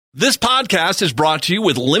This podcast is brought to you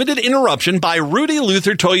with limited interruption by Rudy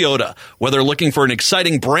Luther Toyota. Whether looking for an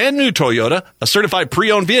exciting brand new Toyota, a certified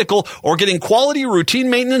pre-owned vehicle, or getting quality routine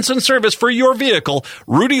maintenance and service for your vehicle,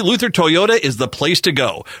 Rudy Luther Toyota is the place to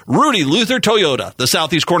go. Rudy Luther Toyota, the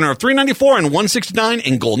southeast corner of 394 and 169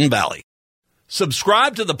 in Golden Valley.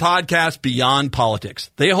 Subscribe to the podcast Beyond Politics.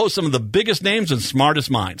 They host some of the biggest names and smartest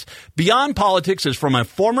minds. Beyond Politics is from a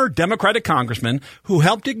former Democratic congressman who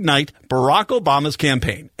helped ignite Barack Obama's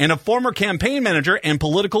campaign and a former campaign manager and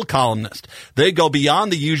political columnist. They go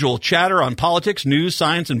beyond the usual chatter on politics, news,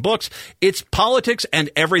 science, and books. It's politics and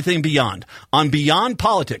everything beyond. On Beyond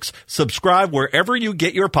Politics, subscribe wherever you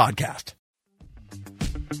get your podcast.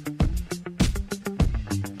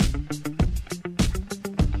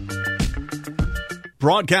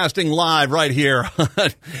 Broadcasting live right here on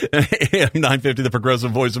AM 950, the Progressive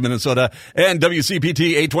Voice of Minnesota, and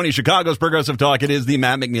WCPT 820 Chicago's Progressive Talk. It is the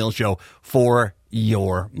Matt McNeil Show for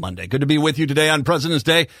your Monday. Good to be with you today on President's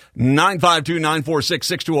Day.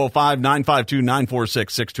 952-946-6205,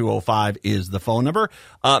 952-946-6205 is the phone number.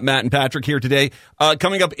 Matt and Patrick here today.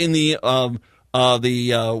 Coming up in the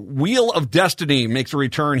Wheel of Destiny makes a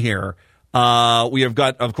return here. We have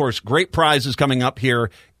got, of course, great prizes coming up here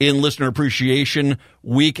in Listener Appreciation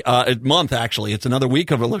Week, month, actually. It's another week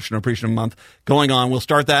of a Listener Appreciation Month going on. We'll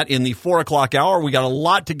start that in the 4 o'clock hour. We got a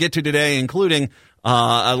lot to get to today, including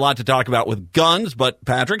a lot to talk about with guns. But,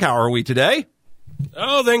 Patrick, how are we today?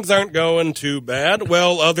 Oh, things aren't going too bad.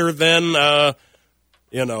 Well, other than,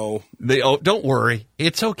 don't worry.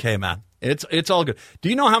 It's okay, man. It's all good. Do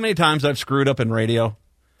you know how many times I've screwed up in radio?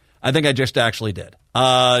 I think I just actually did.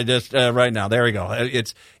 Right now. There we go.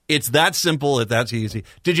 It's that simple. That's easy.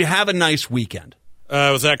 Did you have a nice weekend?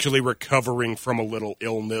 I was actually recovering from a little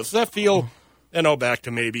illness. I feel, back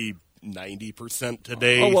to maybe 90%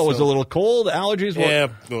 today. Oh, what was a little cold? Allergies? Yeah,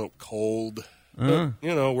 a little cold. But,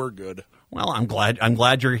 we're good. Well, I'm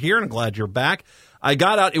glad you're here and I'm glad you're back. I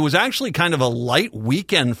got out. It was actually kind of a light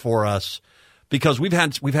weekend for us because we've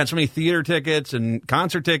had so many theater tickets and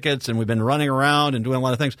concert tickets and we've been running around and doing a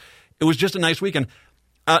lot of things. It was just a nice weekend.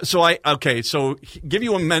 So give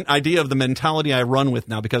you an idea of the mentality I run with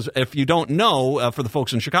now, because if you don't know, for the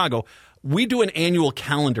folks in Chicago, we do an annual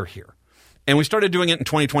calendar here. And we started doing it in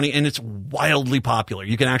 2020, and it's wildly popular.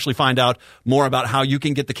 You can actually find out more about how you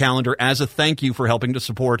can get the calendar as a thank you for helping to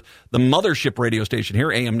support the mothership radio station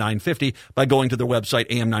here, AM 950, by going to their website,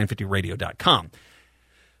 am950radio.com.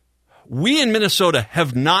 We in Minnesota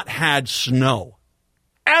have not had snow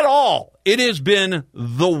at all. It has been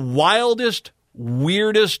the wildest,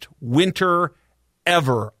 weirdest winter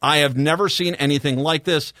ever. I have never seen anything like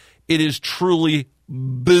this. It is truly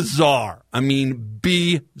bizarre. I mean,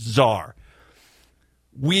 bizarre.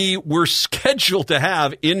 We were scheduled to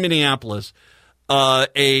have in Minneapolis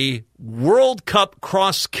a World Cup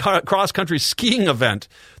cross-country skiing event.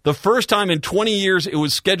 The first time in 20 years it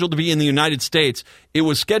was scheduled to be in the United States. It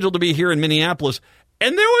was scheduled to be here in Minneapolis.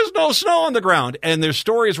 And there was no snow on the ground. And there's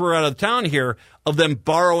stories were out of town here of them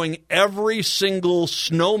borrowing every single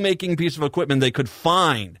snowmaking piece of equipment they could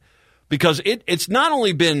find. Because it's not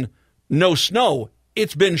only been no snow,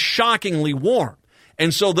 it's been shockingly warm.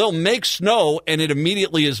 And so they'll make snow and it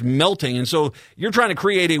immediately is melting. And so you're trying to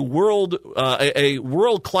create a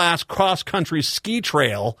world-class cross-country ski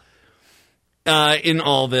trail in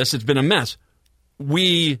all this. It's been a mess.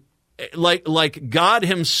 We... Like God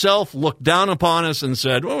himself looked down upon us and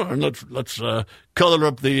said, well, let's color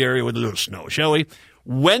up the area with a little snow, shall we?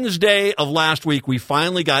 Wednesday of last week, we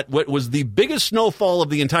finally got what was the biggest snowfall of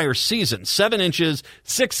the entire season, 7 inches,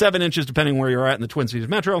 7 inches, depending where you're at in the Twin Cities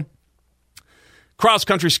Metro.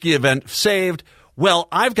 Cross-country ski event saved. Well,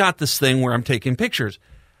 I've got this thing where I'm taking pictures.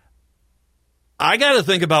 I got to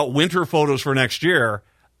think about winter photos for next year.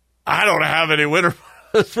 I don't have any winter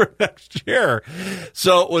photos for next year.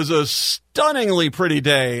 So it was a stunningly pretty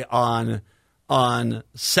day on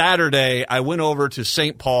Saturday. I went over to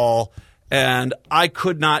St. Paul and I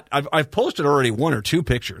could not, I've posted already 1 or 2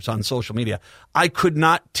 pictures on social media. I could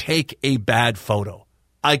not take a bad photo.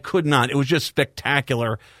 I could not. It was just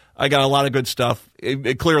spectacular. I got a lot of good stuff.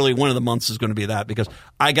 Clearly one of the months is going to be that because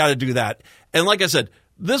I got to do that. And like I said,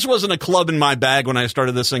 this wasn't a club in my bag when I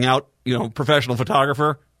started this thing out, professional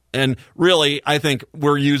photographer. And really, I think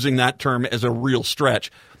we're using that term as a real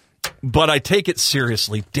stretch. But I take it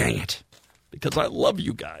seriously, dang it, because I love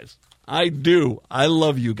you guys. I do. I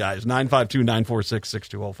love you guys.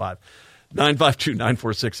 952-946-6205.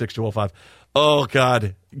 952-946-6205. Oh,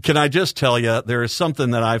 God. Can I just tell you, there is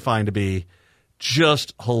something that I find to be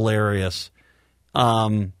just hilarious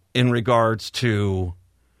in regards to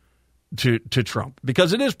to Trump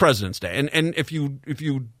because it is President's Day. And if you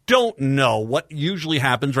don't know, what usually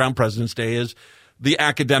happens around President's Day is the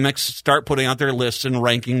academics start putting out their lists and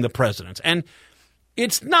ranking the presidents. And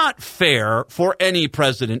it's not fair for any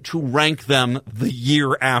president to rank them the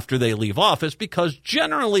year after they leave office because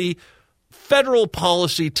generally federal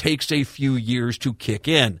policy takes a few years to kick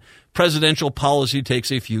in. Presidential policy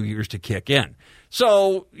takes a few years to kick in.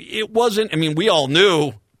 So it wasn't, I mean, we all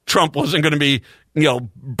knew Trump wasn't going to be,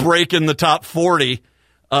 breaking the top 40,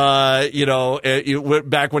 back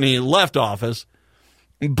when he left office.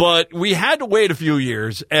 But we had to wait a few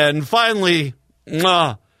years. And finally,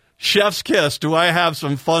 chef's kiss, do I have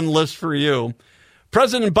some fun lists for you?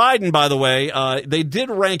 President Biden, by the way, they did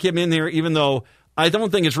rank him in there, even though I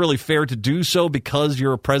don't think it's really fair to do so because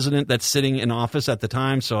you're a president that's sitting in office at the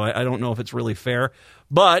time. So I don't know if it's really fair.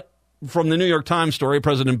 But from the New York Times story,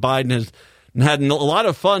 President Biden has had a lot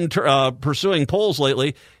of fun pursuing polls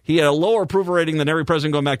lately. He had a lower approval rating than every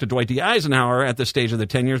president going back to Dwight D. Eisenhower at this stage of the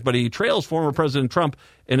 10 years, but he trails former President Trump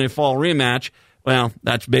in a fall rematch. Well,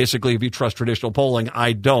 that's basically if you trust traditional polling.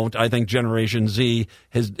 I don't. I think Generation Z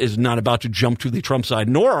is not about to jump to the Trump side,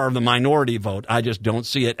 nor are the minority vote. I just don't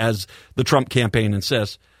see it as the Trump campaign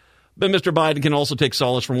insists. But Mr. Biden can also take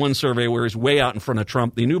solace from one survey where he's way out in front of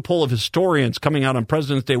Trump. The new poll of historians coming out on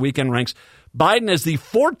President's Day weekend ranks Biden as the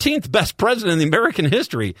 14th best president in the American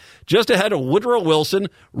history, just ahead of Woodrow Wilson,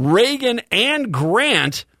 Reagan, and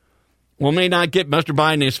Grant. Well, may not get Mr.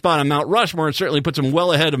 Biden a spot on Mount Rushmore. It certainly puts him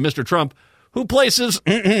well ahead of Mr. Trump, who places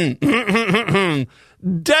dead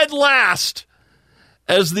last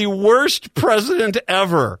as the worst president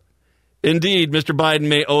ever. Indeed, Mr. Biden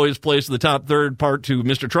may owe his place in the top third part to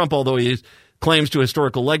Mr. Trump, although he claims to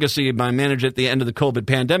historical legacy by managing at the end of the COVID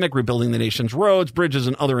pandemic, rebuilding the nation's roads, bridges,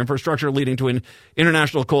 and other infrastructure, leading to an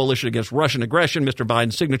international coalition against Russian aggression. Mr.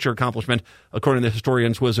 Biden's signature accomplishment, according to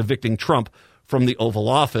historians, was evicting Trump from the Oval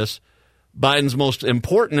Office. Biden's most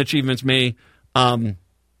important achievements may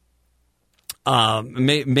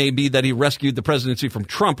be that he rescued the presidency from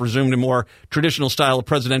Trump, resumed a more traditional style of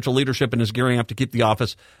presidential leadership, and is gearing up to keep the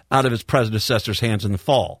office out of his predecessor's hands in the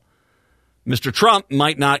fall. Mr. Trump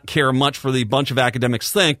might not care much for the bunch of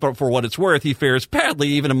academics think, but for what it's worth, he fares badly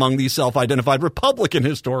even among these self-identified Republican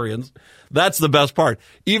historians. That's the best part.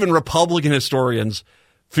 Even Republican historians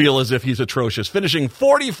feel as if he's atrocious. Finishing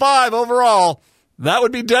 45 overall, that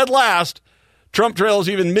would be dead last. Trump trails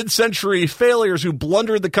even mid-century failures who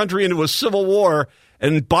blundered the country into a civil war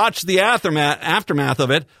and botched the aftermath of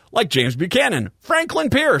it, like James Buchanan, Franklin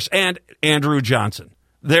Pierce, and Andrew Johnson.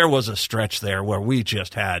 There was a stretch there where we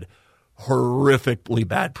just had horrifically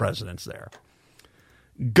bad presidents there.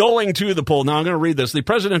 Going to the poll, now I'm going to read this. The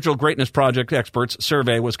Presidential Greatness Project Experts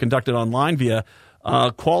Survey was conducted online via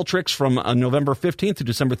Qualtrics from November 15th to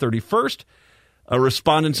December 31st.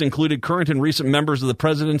 Respondents included current and recent members of the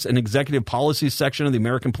President's and Executive Policy section of the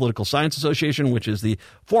American Political Science Association, which is the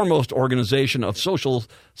foremost organization of social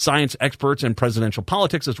science experts in presidential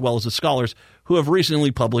politics, as well as the scholars who have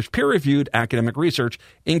recently published peer-reviewed academic research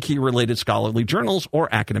in key related scholarly journals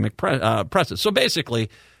or academic presses. So basically,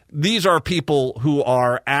 these are people who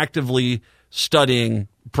are actively studying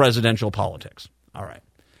presidential politics. All right.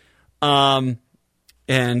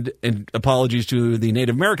 And apologies to the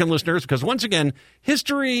Native American listeners, because once again,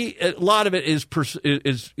 history, a lot of it is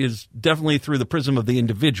definitely through the prism of the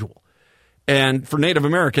individual. And for Native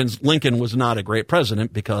Americans, Lincoln was not a great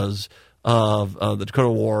president because of the Dakota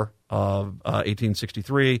War of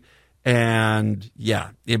 1863. And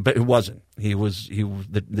but it wasn't. He was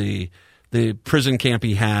the prison camp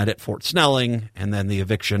he had at Fort Snelling, and then the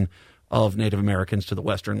eviction of Native Americans to the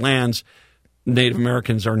Western lands. Native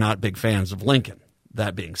Americans are not big fans of Lincoln.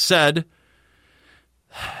 That being said,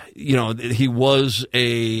 he was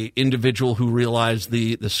a individual who realized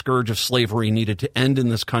the scourge of slavery needed to end in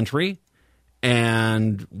this country,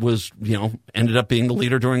 and was, ended up being the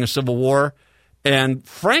leader during a civil war. And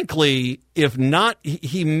frankly, if not,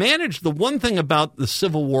 he managed the one thing about the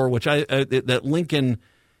Civil War, which that Lincoln,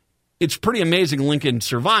 it's pretty amazing Lincoln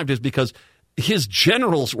survived, is because his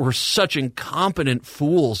generals were such incompetent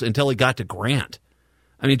fools until he got to Grant.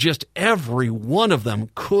 I mean, just every one of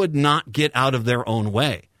them could not get out of their own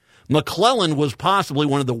way. McClellan was possibly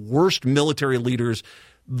one of the worst military leaders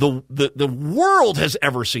the world has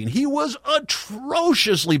ever seen. He was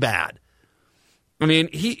atrociously bad. I mean,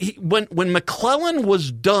 when McClellan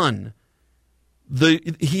was done,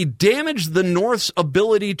 he damaged the North's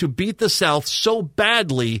ability to beat the South so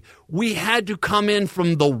badly, we had to come in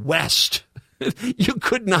from the West. You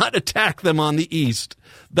could not attack them on the East.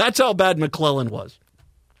 That's how bad McClellan was.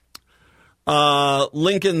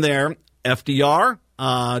 Lincoln there, FDR,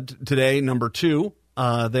 today, number 2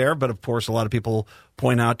 there. But, of course, a lot of people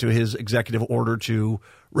point out to his executive order to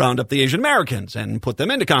round up the Asian Americans and put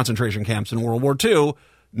them into concentration camps in World War II.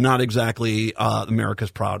 Not exactly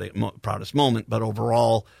America's proudest moment, but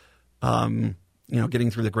overall,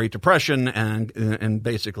 getting through the Great Depression and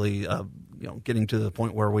basically, getting to the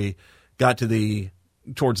point where we got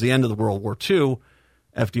towards the end of the World War II.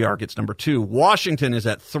 FDR gets number 2. Washington is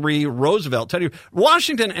at 3. Roosevelt, Teddy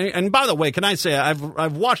Washington, and by the way, can I say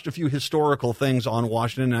I've watched a few historical things on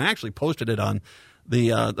Washington, and I actually posted it on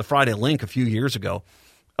the Friday Link a few years ago.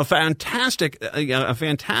 A fantastic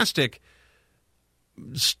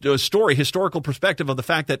story, historical perspective of the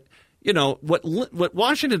fact that what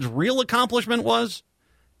Washington's real accomplishment was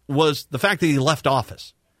the fact that he left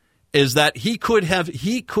office. Is that he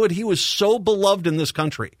was so beloved in this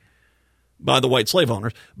country by the white slave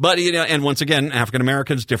owners. But, and once again, African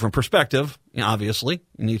Americans, different perspective, obviously,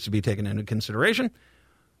 it needs to be taken into consideration.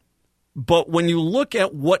 But when you look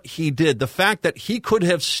at what he did, the fact that he could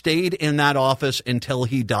have stayed in that office until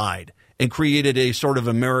he died and created a sort of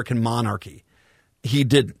American monarchy, he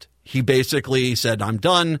didn't. He basically said, I'm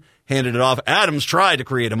done, handed it off. Adams tried to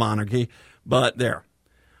create a monarchy, but there.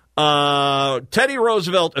 Teddy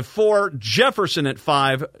Roosevelt at 4, Jefferson at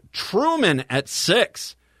 5, Truman at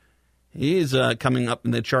 6. He's coming up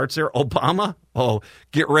in the charts there. Obama,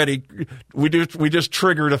 get ready. We just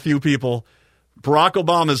triggered a few people. Barack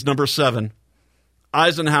Obama's number 7,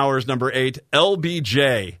 Eisenhower's number 8,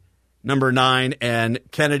 LBJ number 9, and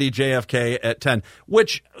Kennedy JFK at 10.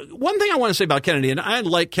 Which, one thing I want to say about Kennedy, and I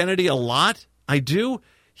like Kennedy a lot, I do.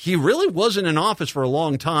 He really wasn't in office for a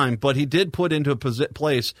long time, but he did put into a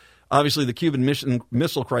place. Obviously, the Cuban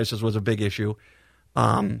Missile Crisis was a big issue,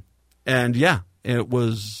 and it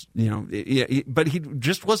was but he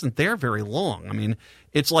just wasn't there very long. I mean,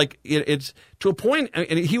 it's like it's to a point.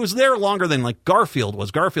 And he was there longer than like Garfield was.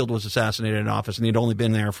 Garfield was assassinated in office, and he'd only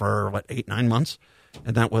been there for 8-9 months,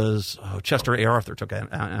 and that was Chester A. Arthur took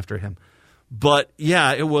after him. But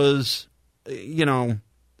yeah, it was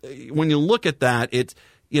when you look at that, it's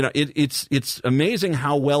amazing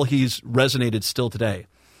how well he's resonated still today.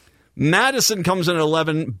 Madison comes in at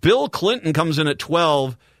 11. Bill Clinton comes in at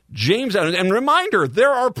 12. James Adams. And reminder,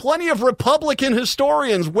 there are plenty of Republican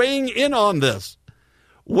historians weighing in on this.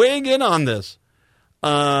 John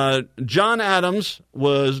Adams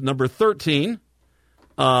was number 13.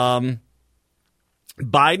 Biden,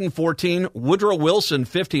 14. Woodrow Wilson,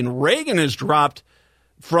 15. Reagan has dropped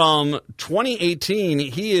from 2018.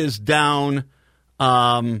 He is down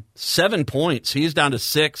 7 points. He's down to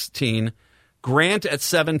 16. Grant at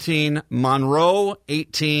 17. Monroe,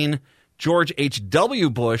 18. George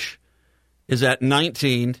H.W. Bush is at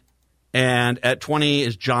 19. And at 20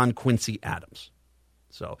 is John Quincy Adams.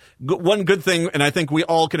 So one good thing, and I think we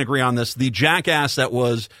all can agree on this, the jackass that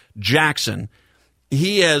was Jackson,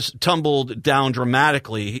 he has tumbled down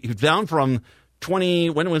dramatically. He's down from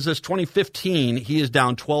 2015. He is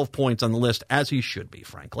down 12 points on the list, as he should be,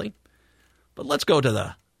 frankly. But let's go to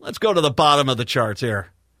the bottom of the charts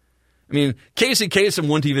here. I mean, Casey Kasem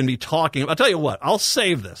wouldn't even be talking. I'll tell you what. I'll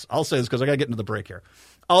save this because I got to get into the break here.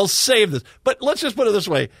 I'll save this. But let's just put it this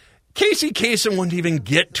way. Casey Kasem wouldn't even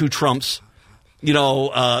get to Trump's,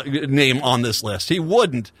 name on this list. He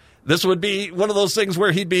wouldn't. This would be one of those things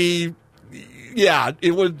where he'd be,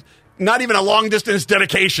 it would not even a long-distance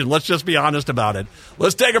dedication. Let's just be honest about it.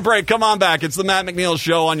 Let's take a break. Come on back. It's the Matt McNeil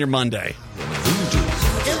Show on your Monday.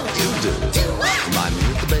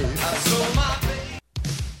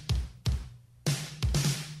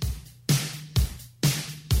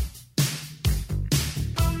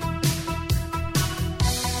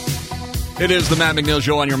 It is the Matt McNeil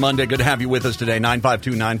Show on your Monday. Good to have you with us today,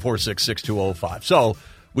 952-946-6205. So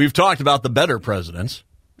we've talked about the better presidents,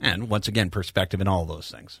 and once again, perspective and all those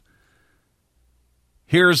things.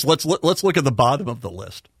 Let's look at the bottom of the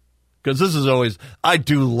list, because this is always, I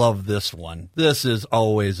do love this one. This is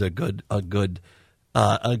always a good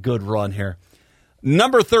run here.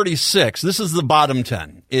 Number 36, this is the bottom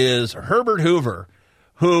 10, is Herbert Hoover,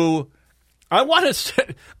 who I want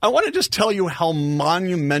to just tell you how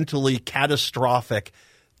monumentally catastrophic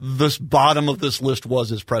this bottom of this list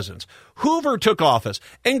was as presidents. Hoover took office,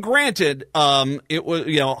 and granted, it was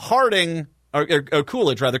Harding or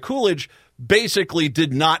Coolidge rather. Coolidge basically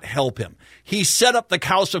did not help him. He set up the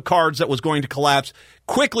house of cards that was going to collapse.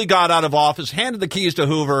 Quickly got out of office, handed the keys to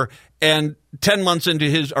Hoover, and 9 months into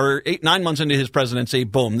his presidency,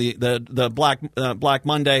 boom, the Black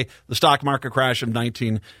Monday, the stock market crash of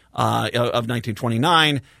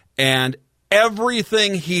 1929, and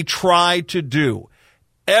everything he tried to do,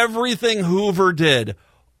 everything Hoover did,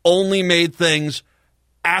 only made things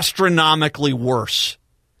astronomically worse.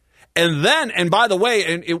 And by the way,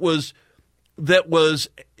 and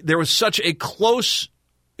there was such a close.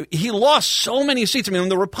 He lost so many seats. I mean,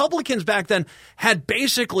 the Republicans back then had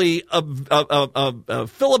basically a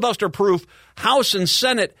filibuster-proof House and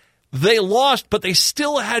Senate. They lost, but they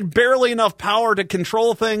still had barely enough power to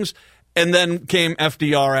control things. And then came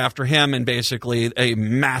FDR after him, and basically a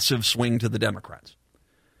massive swing to the Democrats.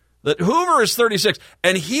 That Hoover is 36,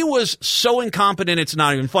 and he was so incompetent it's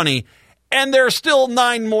not even funny. And there's still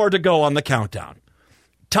 9 more to go on the countdown.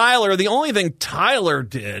 Tyler, the only thing Tyler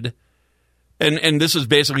did, and this is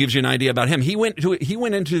basically gives you an idea about him. He went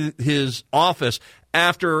into his office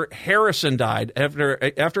after Harrison died.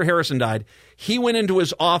 After Harrison died, he went into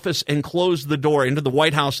his office and closed the door into the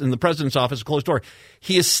White House, in the president's office, closed door.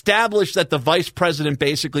 He established that the vice president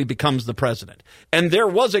basically becomes the president. And there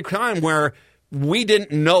was a time where we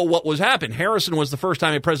didn't know what was happening. Harrison was the first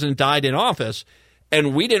time a president died in office,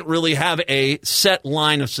 and we didn't really have a set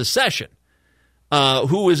line of succession.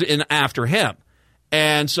 Who was in after him?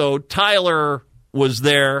 And so Tyler was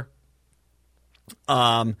there.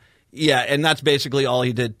 And that's basically all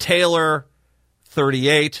he did. Taylor,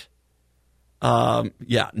 38.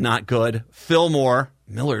 Not good.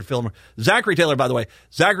 Millard Fillmore. Zachary Taylor, by the way.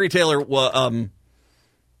 Zachary Taylor,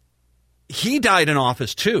 he died in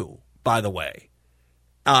office too, by the way.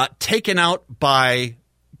 Taken out by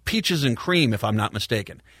peaches and cream, if I'm not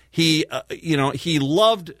mistaken. He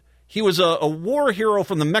was a war hero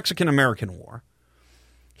from the Mexican-American War.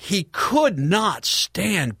 He could not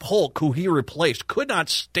stand Polk, who he replaced, could not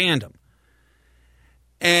stand him,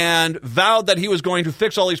 and vowed that he was going to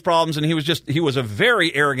fix all these problems, and he was a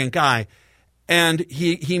very arrogant guy, and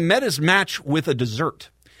he met his match with a dessert.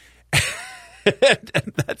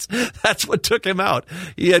 And that's what took him out.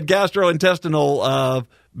 He had gastrointestinal,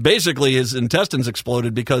 basically his intestines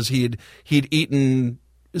exploded because he'd eaten,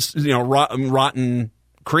 rotten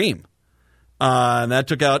cream. And that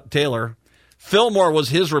took out Taylor. Fillmore was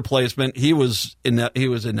his replacement. He was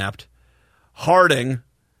inept. Harding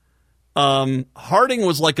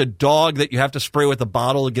was like a dog that you have to spray with a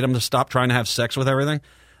bottle to get him to stop trying to have sex with everything.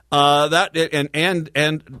 And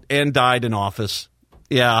died in office.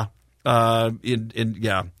 Yeah. Wasn't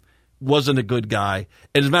a good guy.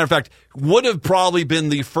 And as a matter of fact, would have probably been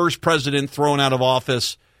the first president thrown out of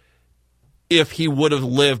office if he would have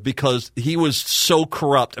lived, because he was so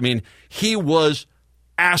corrupt. I mean, he was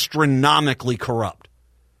astronomically corrupt,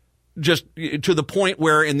 just to the point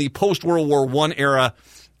where in the post-World War I era,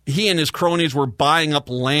 he and his cronies were buying up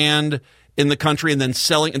land in the country and then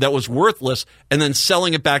selling that was worthless, and then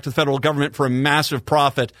selling it back to the federal government for a massive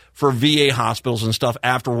profit for VA hospitals and stuff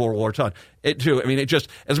after World War II.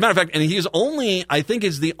 As a matter of fact, and he's only, I think,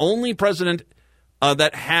 is the only president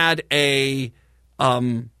that had a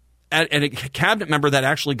cabinet member that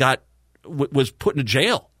actually was put into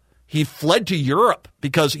jail. He fled to Europe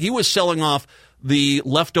because he was selling off the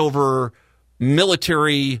leftover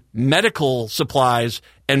military medical supplies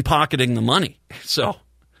and pocketing the money. So,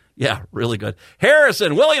 yeah, really good.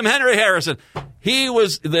 William Henry Harrison. He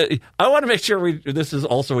was I want to make sure we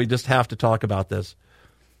just have to talk about this.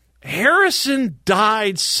 Harrison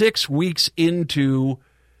died 6 weeks into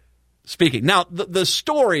speaking. Now, the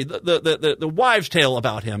story, the wives' tale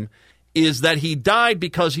about him is that he died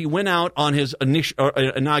because he went out on his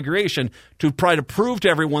inauguration to try to prove to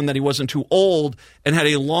everyone that he wasn't too old, and had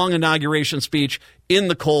a long inauguration speech in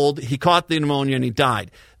the cold. He caught the pneumonia and he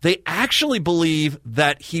died. They actually believe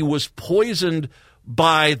that he was poisoned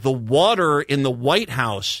by the water in the White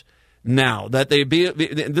House now.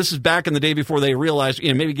 This is back in the day before they realized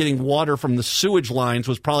maybe getting water from the sewage lines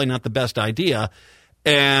was probably not the best idea.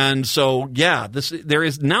 And so, yeah, it's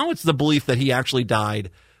the belief that he actually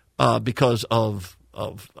died because of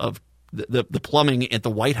the plumbing at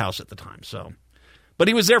the White House at the time. So, but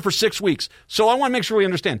he was there for 6 weeks. So I want to make sure we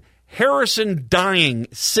understand. Harrison dying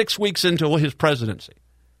 6 weeks into his presidency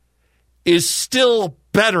is still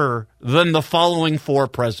better than the following 4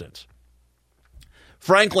 presidents.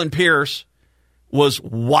 Franklin Pierce was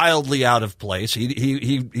wildly out of place.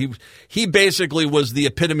 He basically was the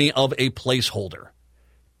epitome of a placeholder,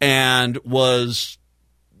 and was.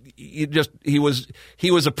 He was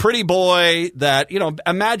a pretty boy that,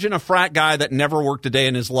 imagine a frat guy that never worked a day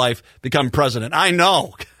in his life become president. I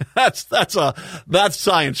know that's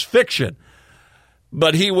science fiction,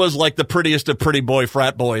 but he was like the prettiest of pretty boy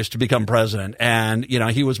frat boys to become president. And,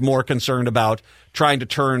 he was more concerned about trying to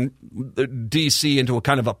turn DC into a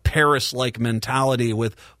kind of a Paris-like mentality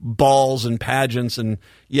with balls and pageants. And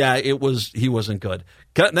he wasn't good.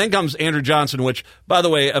 Then comes Andrew Johnson, which, by the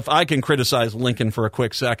way, if I can criticize Lincoln for a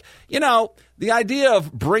quick sec, the idea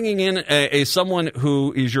of bringing in a someone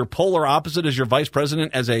who is your polar opposite as your vice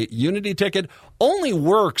president as a unity ticket only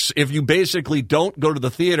works if you basically don't go to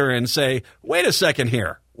the theater and say, wait a second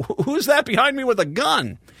here, who's that behind me with a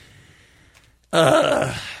gun?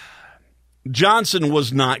 Johnson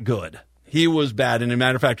was not good. He was bad, and as a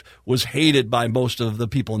matter of fact, was hated by most of the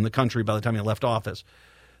people in the country by the time he left office.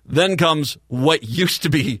 Then comes what used to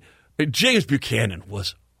be James Buchanan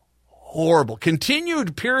was horrible.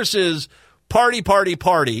 Continued Pierce's party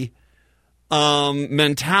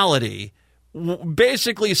mentality.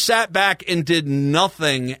 Basically sat back and did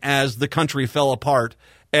nothing as the country fell apart.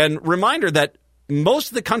 And reminder that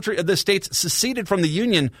most of the states seceded from the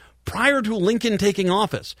Union prior to Lincoln taking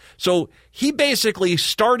office. So he basically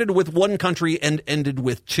started with one country and ended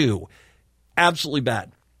with two. Absolutely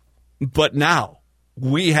bad. But now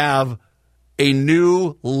we have a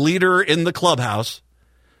new leader in the clubhouse,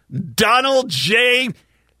 Donald J.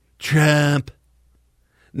 Trump.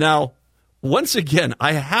 Now, once again,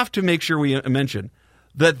 I have to make sure we mention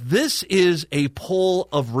that this is a poll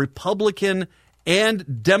of Republican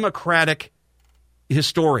and Democratic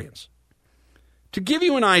historians. To give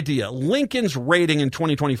you an idea, Lincoln's rating in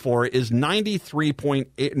 2024 is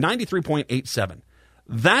 93.87.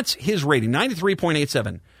 That's his rating,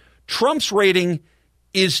 93.87. Trump's rating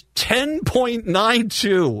is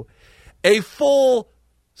 10.92, a full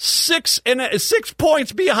 6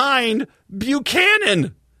 points behind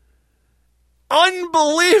Buchanan.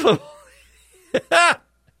 Unbelievable. A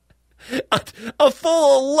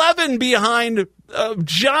full 11 behind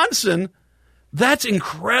Johnson. That's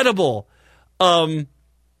incredible. The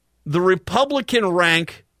Republican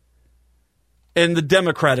rank and the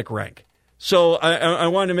Democratic rank. So I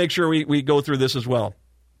wanted to make sure we go through this as well.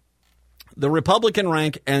 The Republican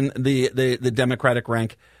rank and the Democratic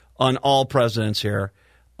rank on all presidents here.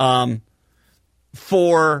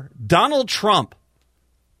 For Donald Trump,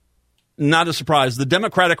 not a surprise, the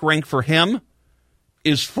Democratic rank for him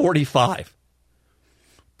is 45.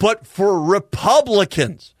 But for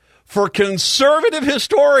Republicans, for conservative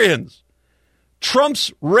historians,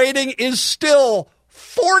 Trump's rating is still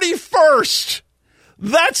 41st.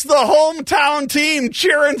 That's the hometown team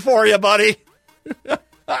cheering for you, buddy.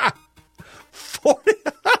 40.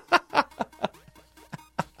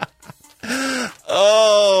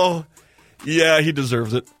 Oh, yeah, he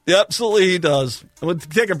deserves it. Absolutely, he does. We'll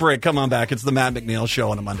take a break. Come on back. It's the Matt McNeil Show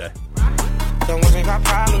on a Monday. Don't worry about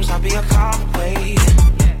problems. I'll be a call away.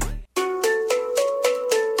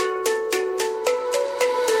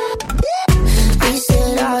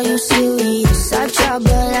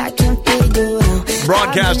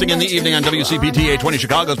 Broadcasting in the evening on WCPT 820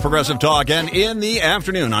 Chicago's Progressive Talk, and in the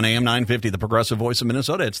afternoon on AM 950, the Progressive Voice of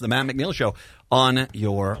Minnesota. It's the Matt McNeil Show on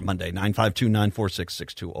your Monday,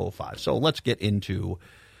 952-946-6205. So let's get into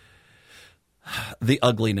the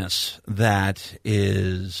ugliness that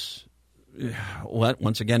is,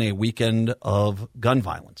 once again, a weekend of gun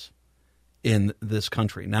violence in this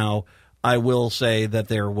country. Now, I will say that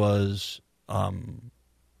there was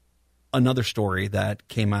another story that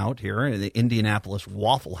came out here in the Indianapolis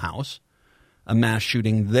Waffle House. A mass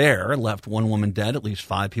shooting there left one woman dead, at least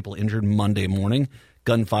 5 people injured Monday morning.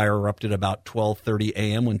 Gunfire erupted about 12:30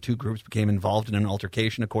 a.m. when 2 groups became involved in an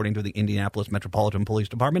altercation. According to the Indianapolis Metropolitan Police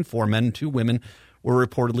Department, 4 men and 2 women were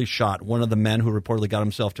reportedly shot. One of the men, who reportedly got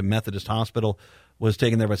himself to Methodist Hospital, was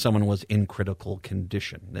taken there by someone who was in critical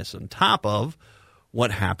condition. This on top of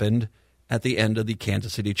what happened at the end of the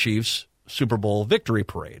Kansas City Chiefs Super Bowl victory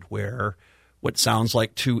parade, where what sounds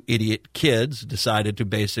like 2 idiot kids decided to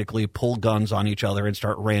basically pull guns on each other and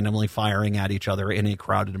start randomly firing at each other in a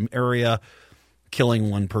crowded area, killing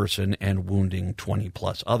 1 person and wounding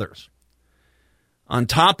 20-plus others. On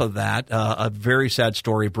top of that, a very sad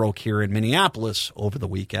story broke here in Minneapolis over the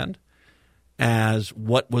weekend, as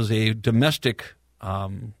what was a domestic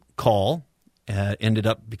call ended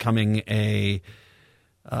up becoming a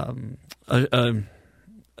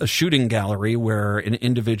shooting gallery where an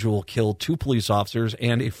individual killed 2 police officers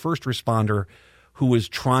and a first responder who was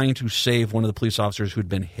trying to save one of the police officers who'd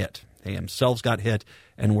been hit. They themselves got hit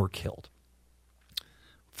and were killed.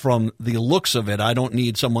 From the looks of it, I don't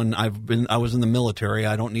need someone. I was in the military.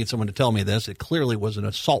 I don't need someone to tell me this. It clearly was an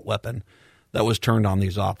assault weapon that was turned on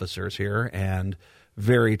these officers here, and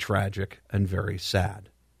very tragic and very sad.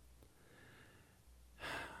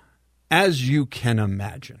 As you can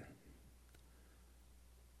imagine,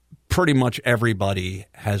 pretty much everybody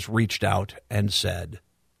has reached out and said,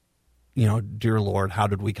 dear Lord, how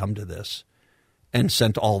did we come to this? And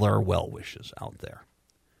sent all their well wishes out there.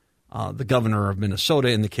 The governor of Minnesota,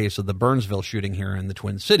 in the case of the Burnsville shooting here in the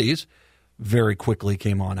Twin Cities, very quickly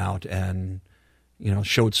came on out and,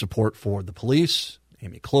 showed support for the police.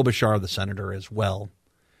 Amy Klobuchar, the senator, as well.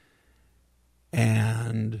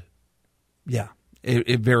 And, yeah,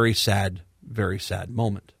 a very sad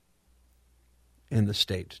moment in the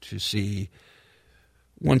state to see,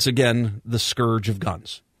 once again, the scourge of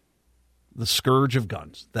guns. The scourge of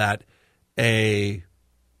guns, that a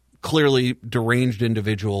clearly deranged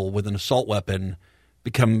individual with an assault weapon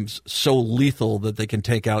becomes so lethal that they can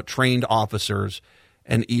take out trained officers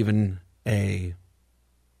and even a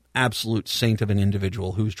absolute saint of an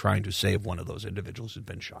individual who's trying to save one of those individuals who's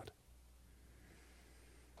been shot.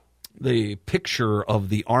 The picture of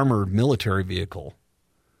the armored military vehicle,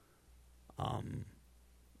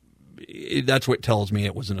 that's what tells me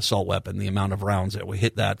it was an assault weapon, the amount of rounds that would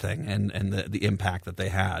hit that thing and the impact that they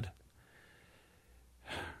had.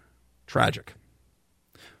 Tragic.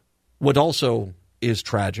 What also is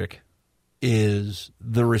tragic is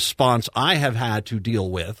the response I have had to deal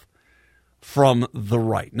with from the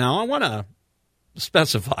right. Now, I want to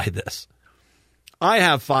specify this. I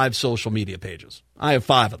have 5 social media pages. I have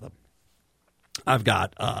 5 of them. I've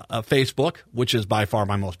got a Facebook, which is by far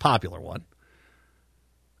my most popular one.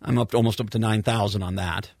 I'm almost up to 9,000 on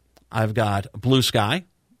that. I've got Blue Sky,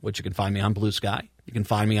 which you can find me on Blue Sky. You can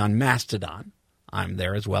find me on Mastodon. I'm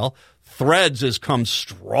there as well. Threads has come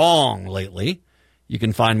strong lately. You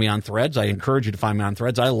can find me on Threads. I encourage you to find me on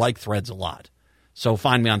Threads. I like Threads a lot. So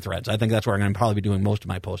find me on Threads. I think that's where I'm going to probably be doing most of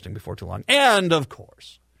my posting before too long. And, of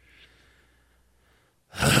course,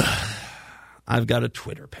 I've got a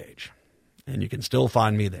Twitter page, and you can still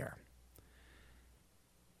find me there.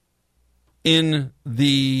 In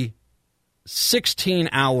the 16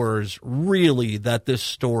 hours, really, that this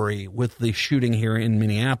story with the shooting here in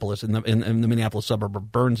Minneapolis, in the Minneapolis suburb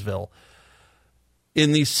of Burnsville,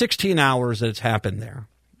 in the 16 hours that it's happened there,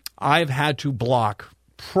 I've had to block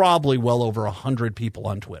probably well over 100 people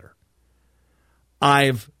on Twitter.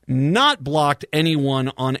 I've not blocked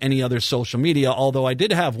anyone on any other social media, although I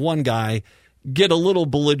did have one guy get a little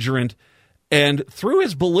belligerent, and through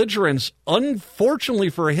his belligerence, unfortunately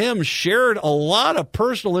for him, shared a lot of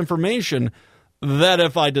personal information that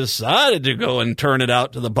if I decided to go and turn it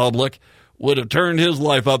out to the public, would have turned his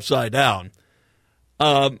life upside down.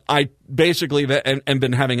 I basically and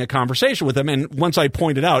been having a conversation with him, and once I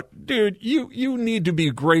pointed out, dude, you need to be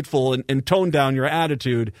grateful and tone down your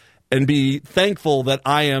attitude and be thankful that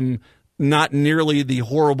I am not nearly the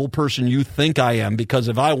horrible person you think I am, because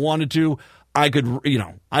if I wanted to, I could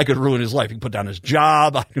ruin his life. He put down his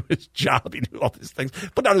job. I knew his job. He knew all these things.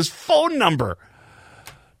 Put down his phone number.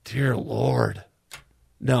 Dear Lord.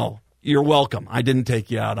 No, you're welcome. I didn't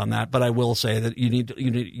take you out on that, but I will say that you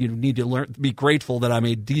need to learn, be grateful that I'm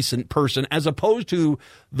a decent person, as opposed to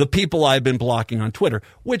the people I've been blocking on Twitter,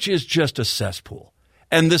 which is just a cesspool.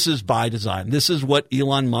 And this is by design. This is what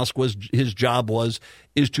Elon Musk his job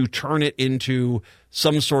is to turn it into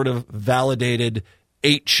some sort of validated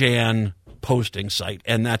 8chan posting site,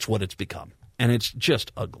 and that's what it's become. And it's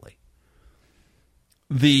just ugly.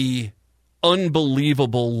 The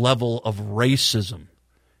unbelievable level of racism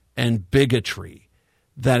and bigotry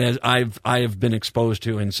that I have been exposed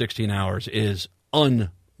to in 16 hours is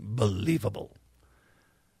unbelievable.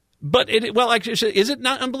 But actually, is it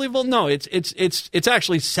not unbelievable? No, it's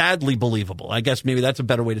actually sadly believable. I guess maybe that's a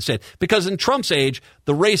better way to say it. Because in Trump's age,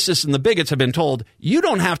 the racists and the bigots have been told, you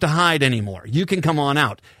don't have to hide anymore. You can come on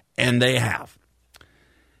out. And they have.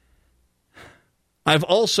 I've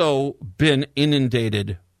also been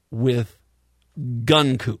inundated with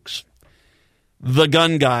gun kooks. The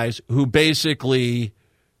gun guys who basically,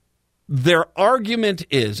 their argument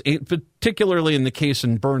is, particularly in the case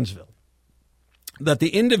in Burnsville, that the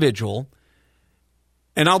individual,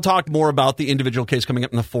 and I'll talk more about the individual case coming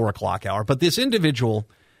up in the 4 o'clock hour, but this individual,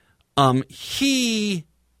 he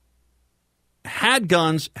had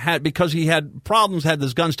guns, because he had problems, had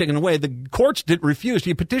his guns taken away. The courts refused.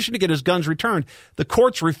 He petitioned to get his guns returned. The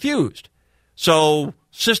courts refused. So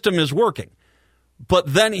system is working.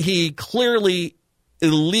 But then he clearly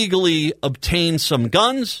illegally obtained some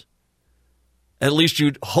guns. At least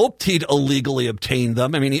you'd hoped he'd illegally obtained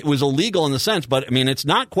them. I mean, it was illegal in the sense, but I mean, it's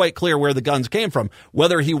not quite clear where the guns came from,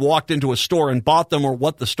 whether he walked into a store and bought them or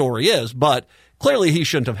what the story is, but clearly he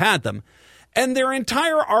shouldn't have had them. And their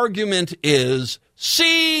entire argument is,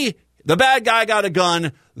 see, the bad guy got a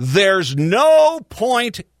gun. There's no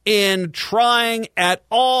point in trying at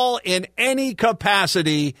all in any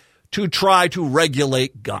capacity to try to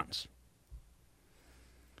regulate guns.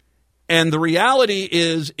 And the reality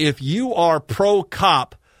is, if you are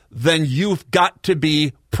pro-cop, then you've got to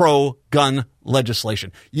be pro-gun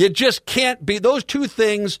legislation. You just can't be. Those two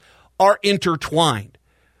things are intertwined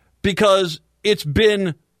because it's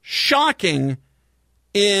been shocking.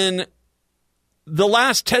 In the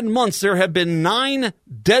last 10 months, there have been 9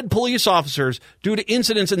 dead police officers due to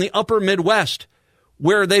incidents in the upper Midwest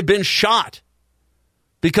where they've been shot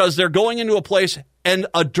because they're going into a place and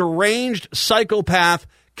a deranged psychopath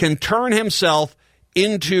can turn himself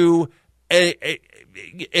into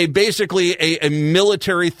basically a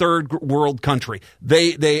military third world country.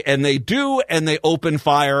 They open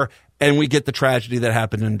fire, and we get the tragedy that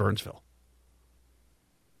happened in Burnsville.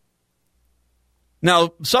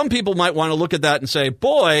 Now, some people might want to look at that and say,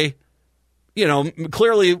 boy,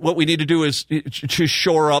 clearly what we need to do is to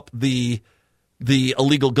shore up the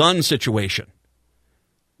illegal gun situation.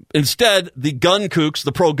 Instead, the gun kooks,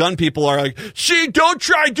 the pro-gun people are like, see, don't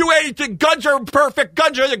try to do anything. Guns are perfect.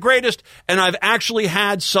 Guns are the greatest. And I've actually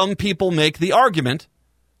had some people make the argument,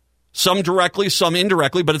 some directly, some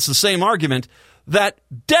indirectly, but it's the same argument, that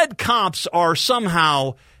dead cops are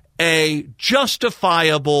somehow a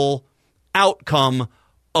justifiable outcome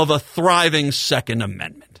of a thriving Second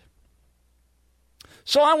Amendment.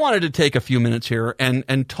 So I wanted to take a few minutes here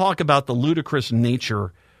and talk about the ludicrous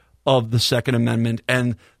nature of the Second Amendment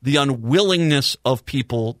and the unwillingness of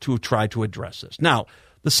people to try to address this. Now,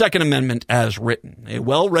 the Second Amendment as written, a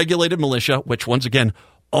well-regulated militia, which once again,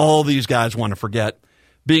 all these guys want to forget,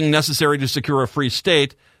 being necessary to secure a free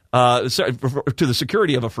state, to the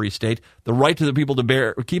security of a free state, the right to the people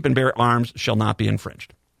to keep and bear arms shall not be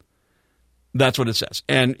infringed. That's what it says.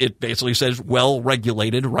 And it basically says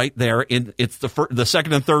well-regulated right there. It's the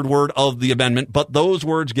second and third word of the amendment, but those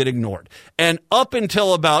words get ignored. And up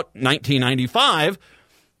until about 1995,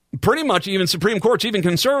 pretty much even Supreme Courts, even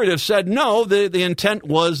conservatives said, no, the intent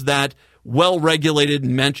was that well-regulated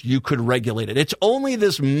meant you could regulate it. It's only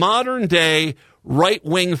this modern-day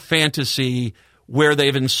right-wing fantasy where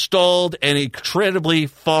they've installed an incredibly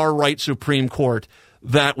far-right Supreme Court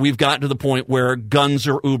that we've gotten to the point where guns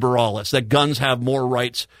are uber alles, that guns have more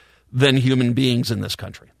rights than human beings in this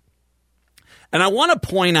country. And I want to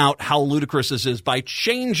point out how ludicrous this is by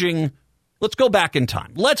changing. Let's go back in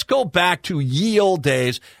time. Let's go back to ye old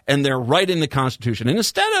days, and they're right in the Constitution. And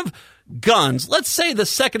instead of guns, let's say the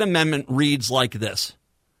Second Amendment reads like this.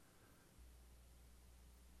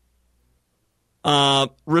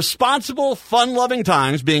 Responsible, fun-loving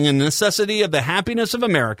times being a necessity of the happiness of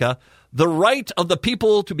America, the right of the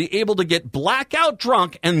people to be able to get blackout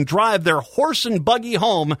drunk and drive their horse and buggy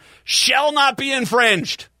home shall not be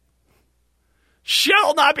infringed.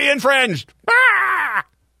 Shall not be infringed. Ah!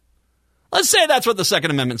 Let's say that's what the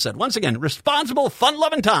Second Amendment said. Once again, responsible,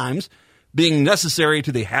 fun-loving times being necessary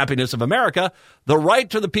to the happiness of America, the right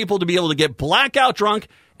to the people to be able to get blackout drunk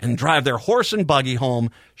and drive their horse and buggy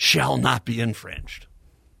home shall not be infringed.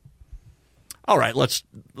 All right, let's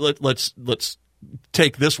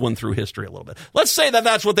take this one through history a little bit. Let's say that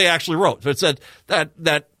that's what they actually wrote. So it said that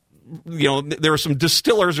there were some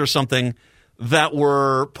distillers or something that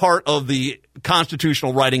were part of the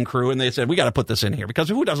constitutional writing crew, and they said, we got to put this in here because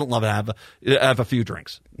who doesn't love to have a few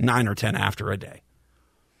drinks, 9 or 10 after a day?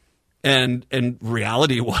 And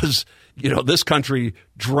reality was, this country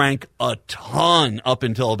drank a ton up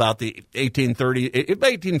until about the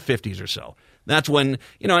 1850s or so. That's when,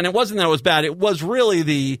 and it wasn't that it was bad. It was really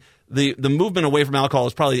the movement away from alcohol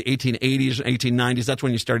was probably the 1880s, 1890s. That's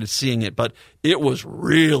when you started seeing it. But it was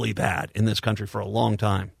really bad in this country for a long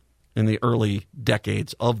time, in the early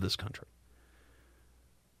decades of this country.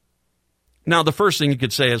 Now, the first thing you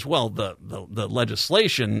could say is, well, the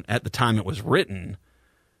legislation at the time it was written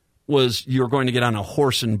was you were going to get on a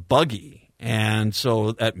horse and buggy. And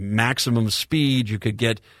so at maximum speed, you could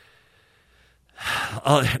get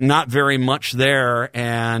not very much there.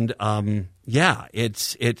 And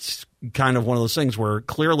it's kind of one of those things where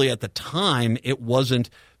clearly at the time it wasn't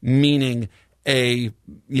meaning a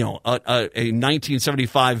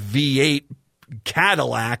 1975 V8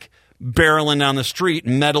 Cadillac barreling down the street,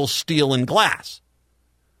 metal, steel, and glass.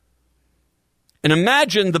 And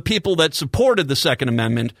imagine the people that supported the Second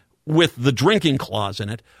Amendment with the drinking clause in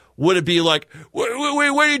it. Would it be like, what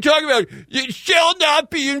are you talking about? It shall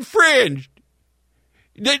not be infringed.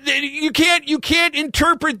 You can't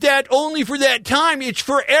interpret that only for that time. It's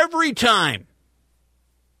for every time.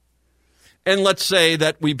 And let's say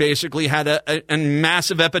that we basically had a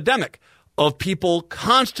massive epidemic of people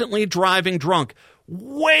constantly driving drunk,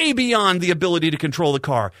 way beyond the ability to control the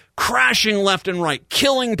car, crashing left and right,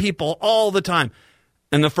 killing people all the time.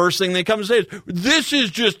 And the first thing they come and say is, this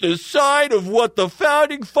is just a sign of what the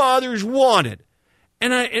Founding Fathers wanted.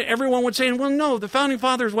 And everyone would say, well, no, the Founding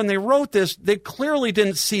Fathers, when they wrote this, they clearly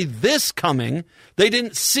didn't see this coming. They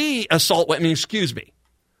didn't see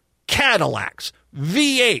Cadillacs,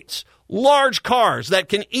 V8s, large cars that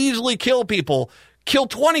can easily kill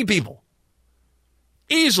 20 people.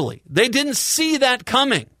 Easily. They didn't see that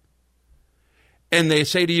coming. And they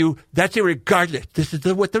say to you, that's irregardless. This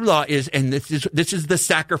is what the law is, and this is the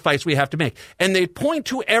sacrifice we have to make. And they point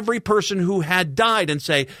to every person who had died and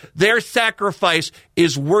say, their sacrifice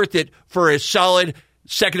is worth it for a solid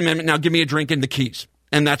Second Amendment. Now give me a drink and the keys.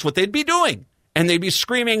 And that's what they'd be doing. And they'd be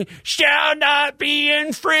screaming, shall not be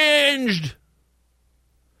infringed.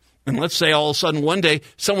 And let's say all of a sudden one day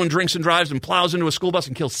someone drinks and drives and plows into a school bus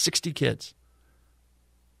and kills 60 kids.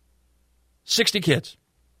 60 kids.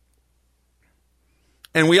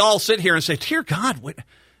 And we all sit here and say, dear God,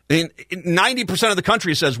 90% of the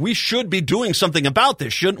country says we should be doing something about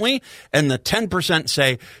this, shouldn't we? And the 10%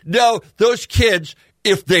 say, no, those kids,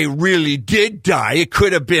 if they really did die, it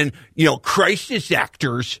could have been, crisis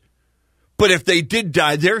actors. But if they did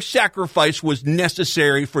die, their sacrifice was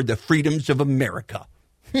necessary for the freedoms of America.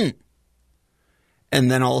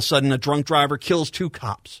 And then all of a sudden a drunk driver kills 2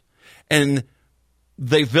 cops. And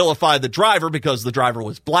they vilify the driver because the driver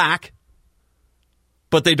was black.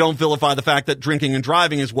 But they don't vilify the fact that drinking and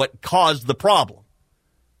driving is what caused the problem.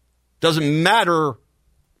 Doesn't matter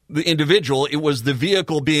the individual. It was the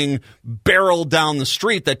vehicle being barreled down the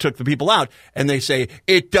street that took the people out. And they say,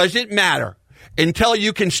 it doesn't matter until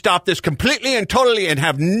you can stop this completely and totally and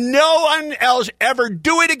have no one else ever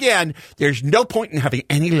do it again. There's no point in having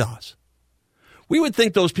any laws. We would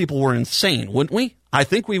think those people were insane, wouldn't we? I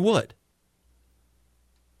think we would.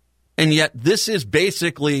 And yet this is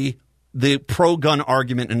basically the pro-gun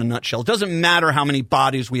argument in a nutshell. It doesn't matter how many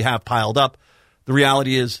bodies we have piled up. The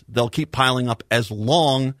reality is they'll keep piling up as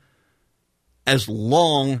long as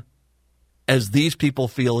these people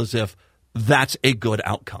feel as if that's a good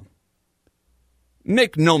outcome.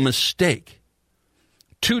 Make no mistake,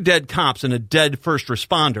 2 dead cops and a dead first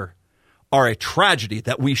responder are a tragedy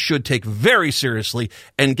that we should take very seriously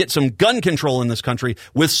and get some gun control in this country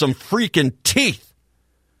with some freaking teeth.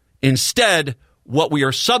 Instead, what we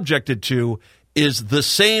are subjected to is the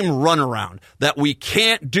same runaround, that we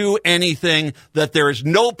can't do anything, that there is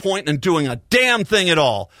no point in doing a damn thing at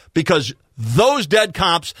all, because those dead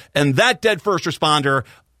cops and that dead first responder,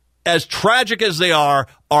 as tragic as they are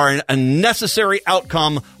a necessary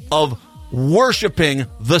outcome of worshiping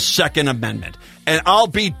the Second Amendment. And I'll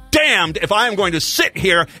be damned if I am going to sit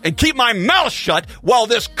here and keep my mouth shut while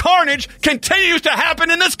this carnage continues to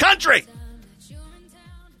happen in this country.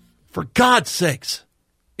 For God's sakes,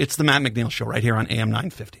 it's the Matt McNeil Show right here on AM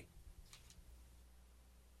 950.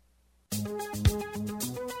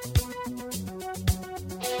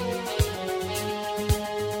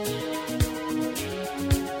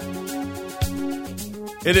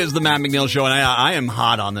 It is the Matt McNeil Show, and I am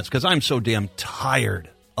hot on this because I'm so damn tired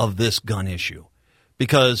of this gun issue.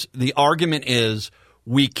 Because the argument is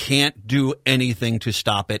we can't do anything to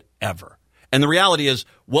stop it ever. And the reality is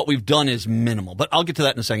what we've done is minimal. But I'll get to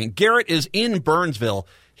that in a second. Garrett is in Burnsville.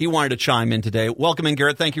 He wanted to chime in today. Welcome in,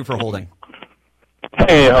 Garrett. Thank you for holding.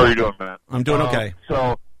 Hey, how are you doing, Matt? I'm doing okay.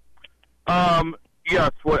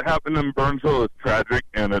 Yes, what happened in Burnsville is tragic,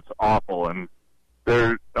 and it's awful. And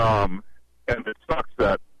and it sucks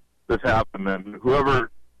that this happened. And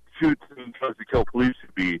whoever shoots and tries to kill police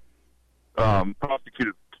should be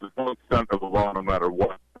prosecuted to the full extent of the law, no matter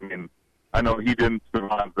what. I mean, I know he didn't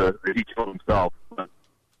survive that he killed himself. But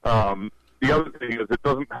the other thing is it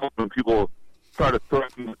doesn't help when people try to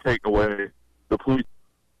threaten to take away the police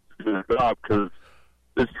to do their job, because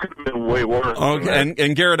this could have been way worse. Okay,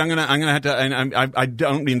 and Garrett, I'm gonna have to, and I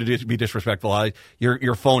don't mean to be disrespectful.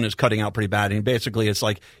 Your phone is cutting out pretty bad, and basically it's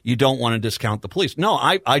like you don't want to discount the police. No,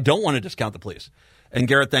 I don't want to discount the police. And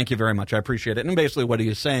Garrett, thank you very much. I appreciate it. And basically what he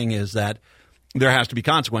is saying is that there has to be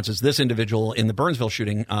consequences. This individual in the Burnsville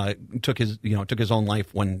shooting took his own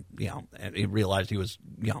life when he realized he was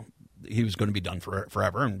going to be done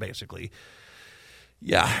forever, and basically,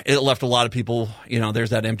 it left a lot of people.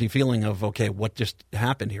 There's that empty feeling of, okay, what just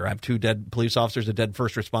happened here? I have 2 dead police officers, a dead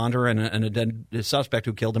first responder, and a dead suspect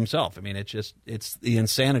who killed himself. I mean, it's the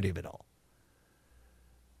insanity of it all.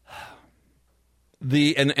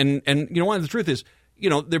 One of the truth is,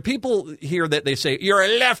 there are people here that they say, you're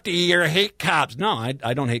a lefty, you hate cops. No,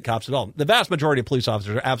 I don't hate cops at all. The vast majority of police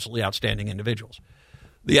officers are absolutely outstanding individuals.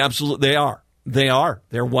 They are.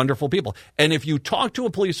 They're wonderful people. And if you talk to a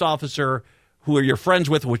police officer who are your friends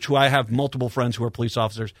with, which I have multiple friends who are police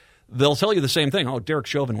officers, they'll tell you the same thing. Oh, Derek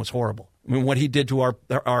Chauvin was horrible. I mean, what he did to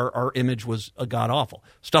our image was god-awful.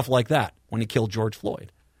 Stuff like that when he killed George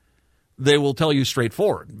Floyd. they will tell you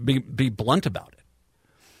straightforward, be blunt about it.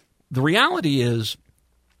 The reality is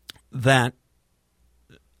that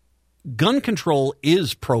gun control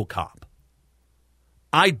is pro-cop.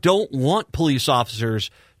 I don't want police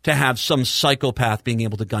officers to have some psychopath being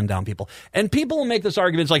able to gun down people. And people will make this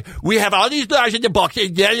argument like, we have all these laws in the books,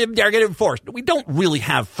 they're going to enforce. We don't really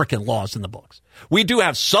have frickin' laws in the books. We do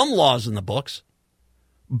have some laws in the books,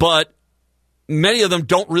 but many of them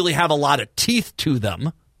don't really have a lot of teeth to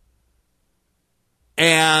them.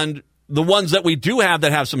 And the ones that we do have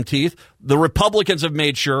that have some teeth, the Republicans have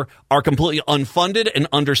made sure are completely unfunded and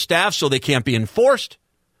understaffed, so they can't be enforced.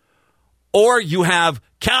 Or you have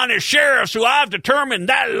county sheriffs who I've determined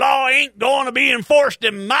that law ain't going to be enforced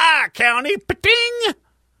in my county. Pa-ting!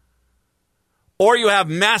 Or you have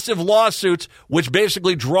massive lawsuits which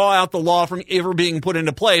basically draw out the law from ever being put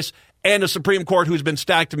into place, and a Supreme Court who's been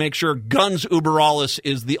stacked to make sure guns uber alles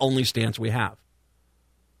is the only stance we have.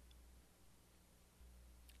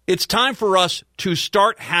 It's time for us to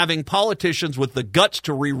start having politicians with the guts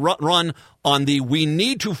to run on the we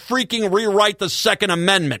need to freaking rewrite the Second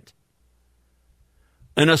Amendment.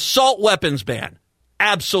 An assault weapons ban,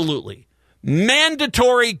 absolutely.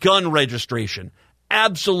 Mandatory gun registration,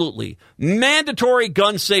 absolutely. Mandatory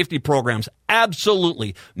gun safety programs,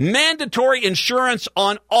 absolutely. Mandatory insurance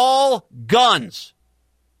on all guns,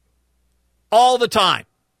 all the time.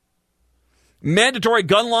 Mandatory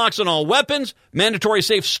gun locks on all weapons, mandatory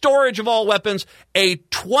safe storage of all weapons, a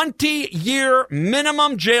 20-year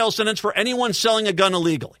minimum jail sentence for anyone selling a gun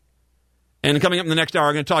illegally. And coming up in the next hour,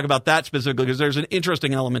 I'm going to talk about that specifically because there's an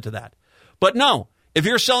interesting element to that. But no, if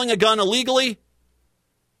you're selling a gun illegally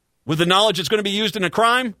with the knowledge it's going to be used in a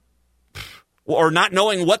crime or not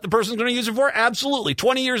knowing what the person's going to use it for, absolutely,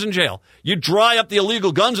 20 years in jail. You dry up the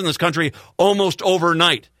illegal guns in this country almost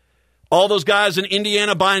overnight. All those guys in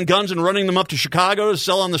Indiana buying guns and running them up to Chicago to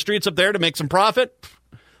sell on the streets up there to make some profit,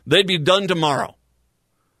 they'd be done tomorrow.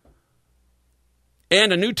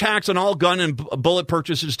 And a new tax on all gun and bullet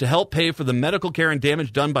purchases to help pay for the medical care and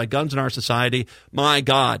damage done by guns in our society. My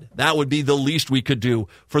God, that would be the least we could do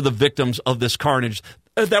for the victims of this carnage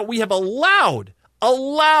that we have allowed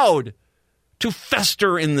to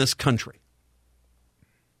fester in this country.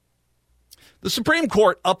 The Supreme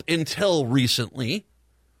Court, up until recently,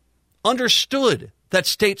 understood that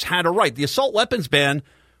states had a right. The assault weapons ban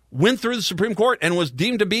went through the Supreme Court and was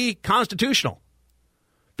deemed to be constitutional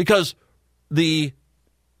because the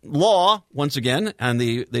law, once again, and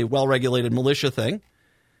the well-regulated militia thing,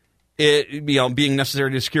 being necessary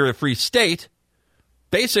to secure a free state,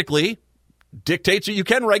 basically dictates that you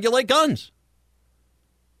can regulate guns.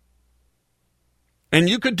 And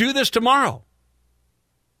you could do this tomorrow.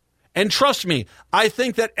 And trust me, I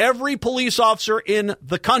think that every police officer in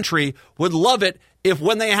the country would love it if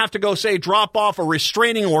when they have to go, say, drop off a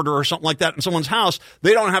restraining order or something like that in someone's house,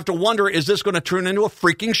 they don't have to wonder, is this going to turn into a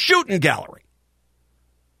freaking shooting gallery?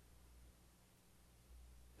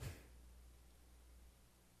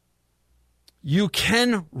 You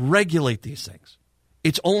can regulate these things.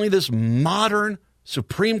 It's only this modern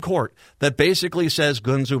Supreme Court that basically says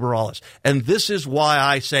guns uber alles. And this is why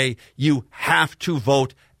I say you have to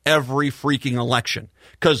vote every freaking election,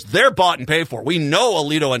 because they're bought and paid for. We know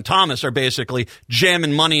Alito and Thomas are basically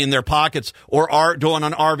jamming money in their pockets or are going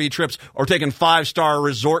on RV trips or taking 5-star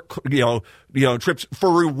resort, trips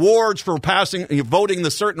for rewards for voting the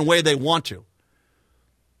certain way they want to.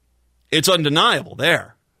 It's undeniable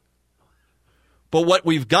there. But what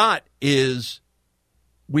we've got is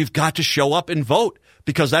we've got to show up and vote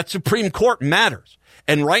because that Supreme Court matters.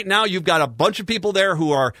 And right now you've got a bunch of people there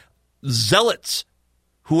who are zealots,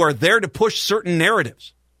 who are there to push certain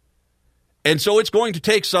narratives. And so it's going to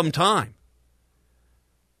take some time.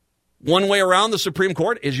 One way around the Supreme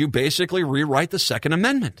Court is you basically rewrite the Second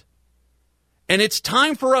Amendment. And it's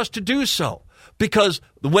time for us to do so because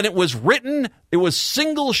when it was written, it was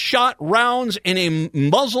single-shot rounds in a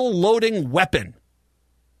muzzle-loading weapon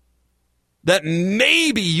that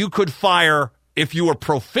maybe you could fire if you were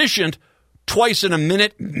proficient twice in a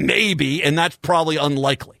minute, maybe, and that's probably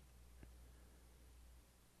unlikely.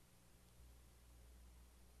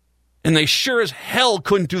 And they sure as hell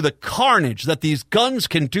couldn't do the carnage that these guns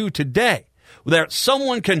can do today. That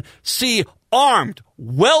someone can see armed,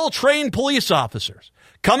 well-trained police officers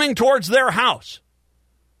coming towards their house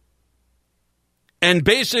and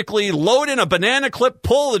basically load in a banana clip,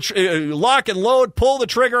 pull the lock and load, pull the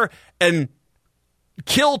trigger, and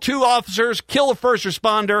kill 2 officers, kill a first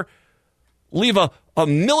responder, leave a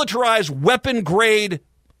militarized weapon-grade,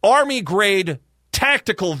 Army-grade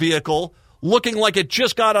tactical vehicle looking like it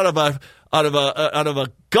just got out of a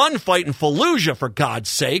gunfight in Fallujah, for God's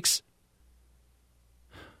sakes.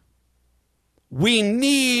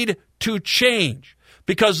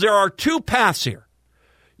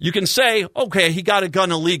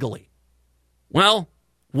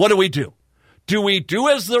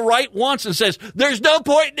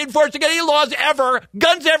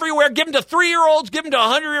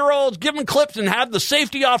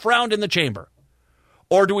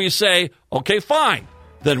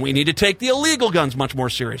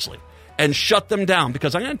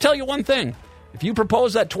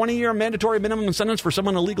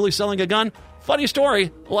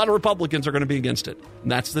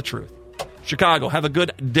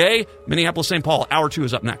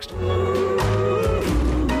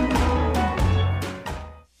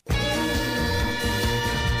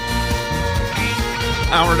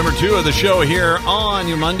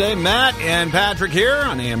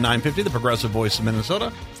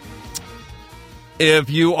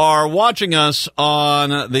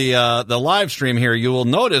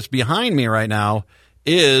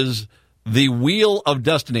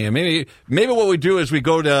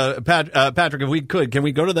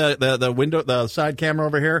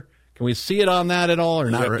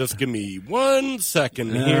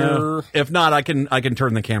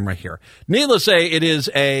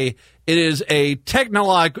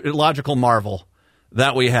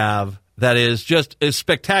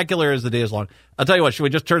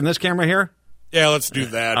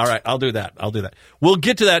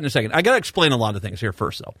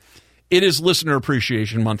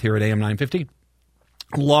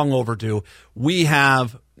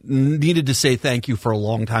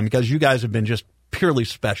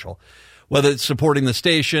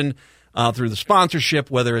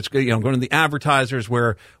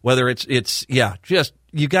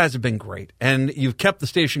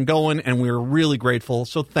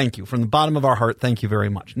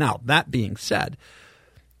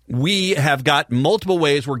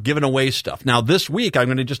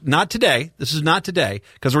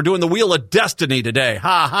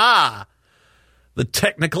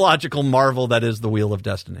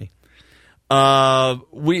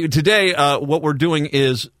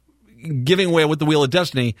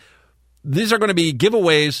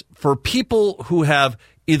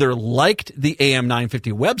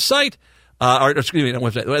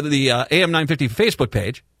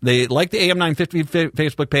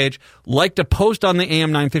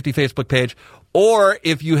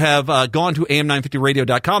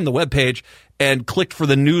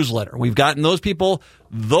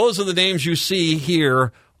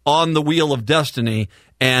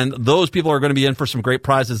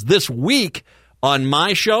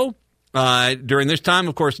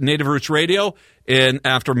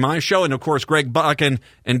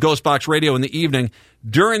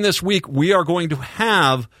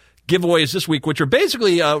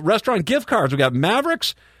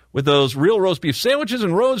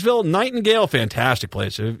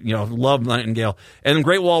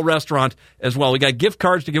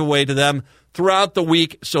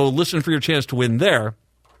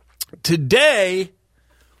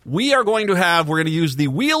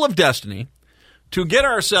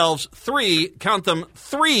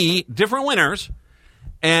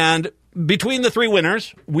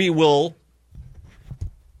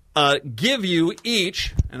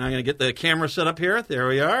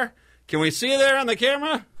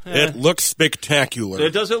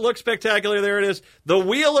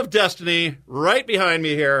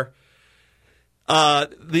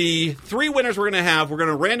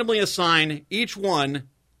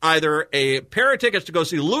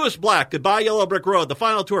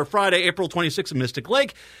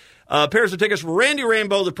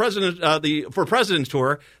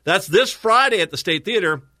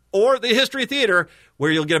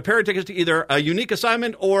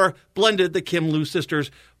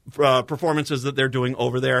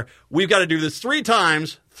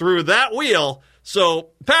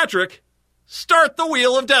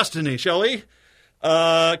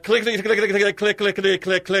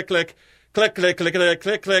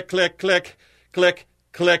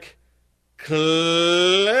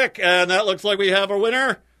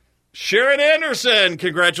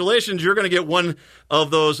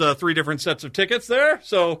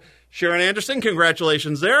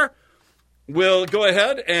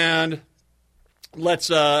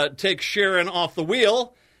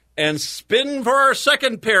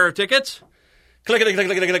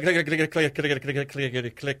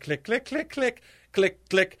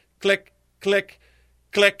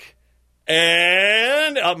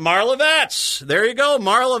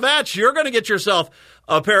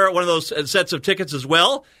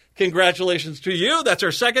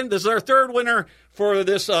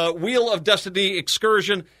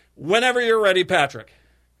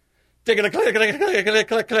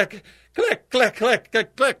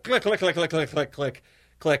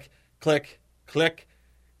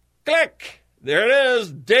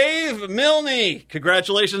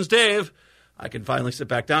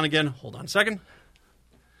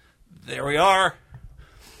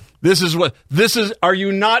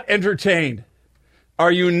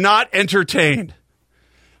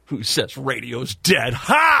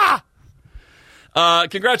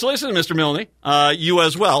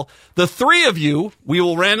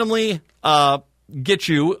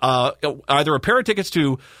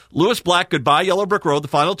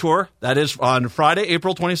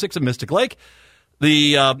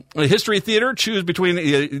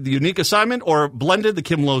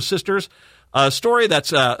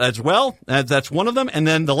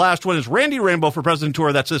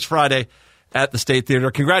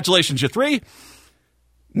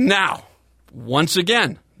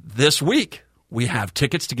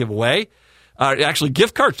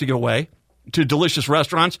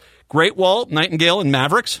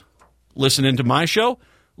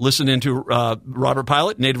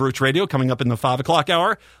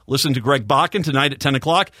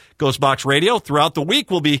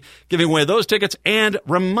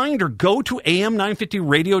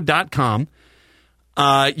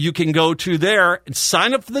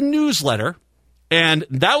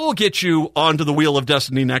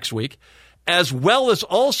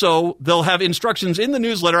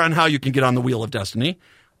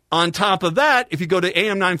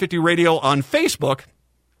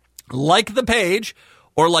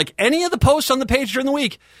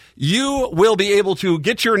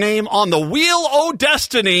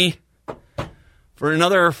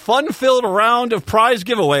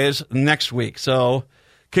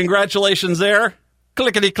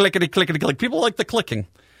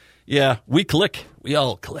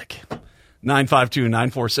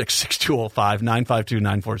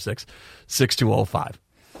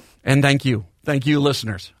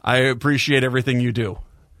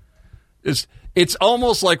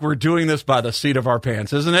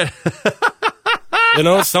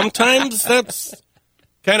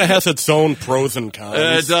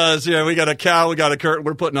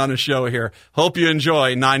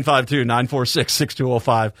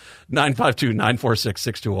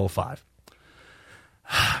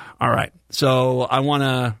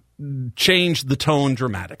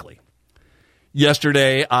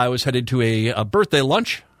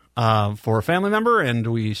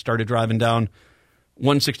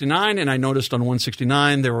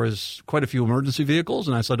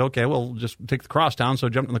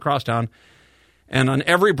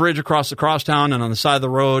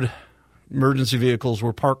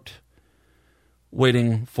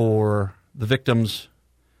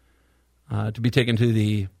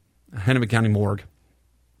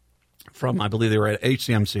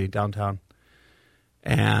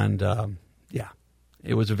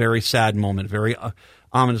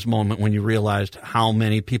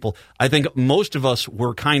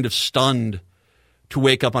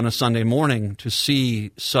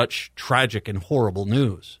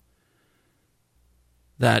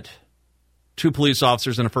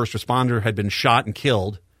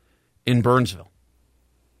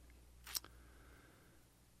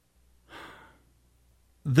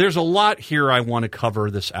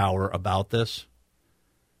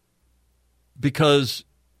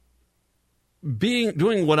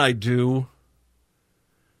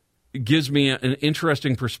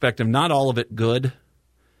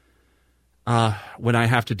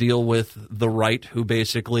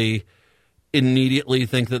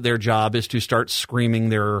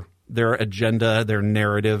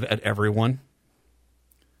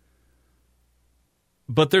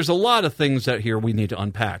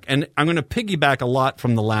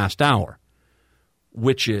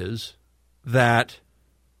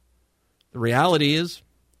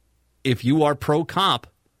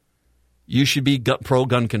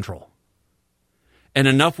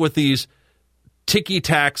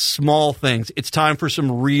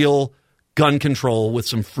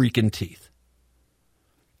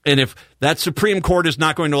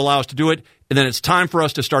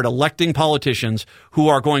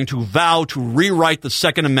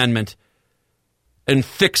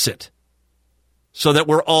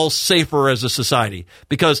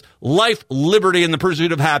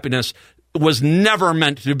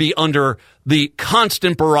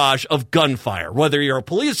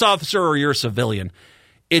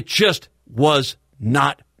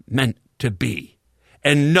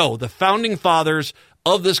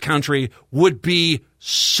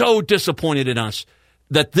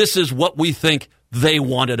 they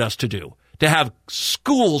wanted us to do. To have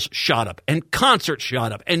schools shot up and concerts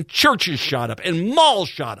shot up and churches shot up and malls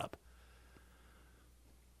shot up.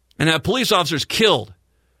 And have police officers killed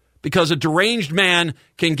because a deranged man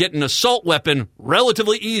can get an assault weapon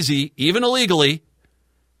relatively easy, even illegally,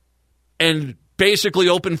 and basically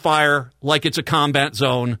open fire like it's a combat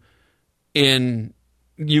zone in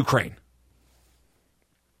Ukraine.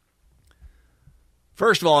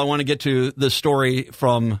 First of all, I want to get to the story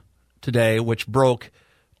from today, which broke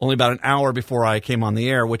only about an hour before I came on the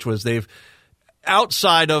air, which was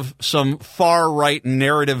outside of some far-right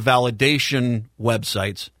narrative validation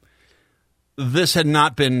websites, this had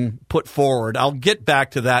not been put forward. I'll get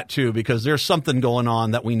back to that, too, because there's something going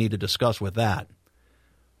on that we need to discuss with that.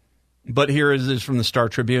 But here it is from the Star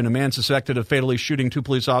Tribune. A man suspected of fatally shooting 2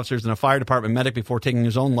 police officers and a fire department medic before taking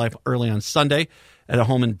his own life early on Sunday at a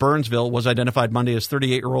home in Burnsville was identified Monday as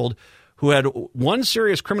 38-year-old who had one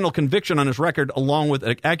serious criminal conviction on his record, along with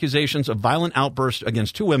accusations of violent outbursts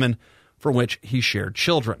against 2 women for which he shared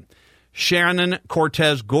children. Shannon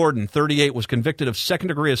Cortez Gordon, 38, was convicted of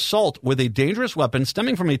second-degree assault with a dangerous weapon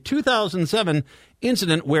stemming from a 2007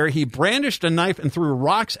 incident where he brandished a knife and threw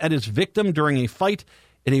rocks at his victim during a fight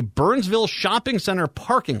in a Burnsville shopping center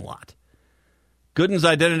parking lot. Gooden's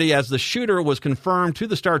identity as the shooter was confirmed to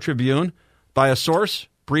the Star Tribune by a source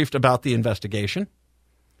briefed about the investigation.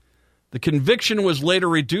 The conviction was later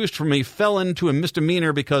reduced from a felon to a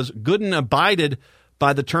misdemeanor because Gooden abided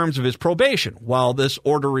by the terms of his probation. While this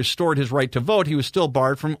order restored his right to vote, he was still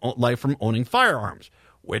barred from life from owning firearms,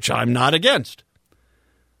 which I'm not against.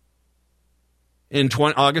 In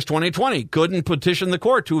August 2020, Gooden petitioned the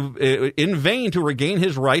court in vain to regain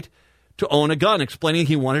his right to own a gun, explaining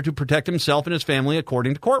he wanted to protect himself and his family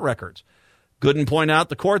according to court records. Gooden pointed out to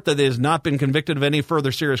the court that he has not been convicted of any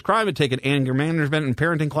further serious crime, had taken anger management and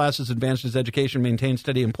parenting classes, advanced his education, maintained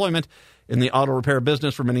steady employment in the auto repair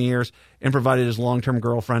business for many years, and provided his long-term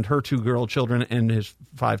girlfriend, her 2 girl children, and his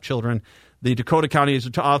 5 children. The Dakota County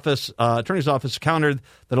Attorney's Office countered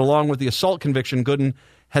that along with the assault conviction, Gooden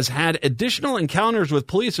has had additional encounters with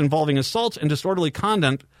police involving assaults and disorderly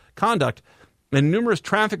conduct and numerous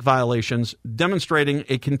traffic violations, demonstrating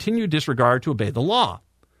a continued disregard to obey the law.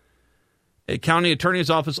 A county attorney's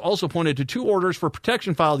office also pointed to 2 orders for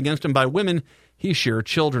protection filed against him by women he shared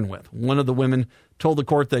children with. One of the women told the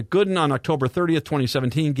court that Gooden on October 30th,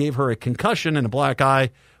 2017, gave her a concussion and a black eye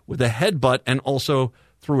with a headbutt and also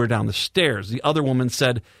threw her down the stairs. The other woman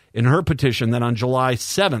said in her petition that on July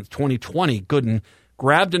 7th, 2020, Gooden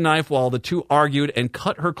grabbed a knife while the 2 argued and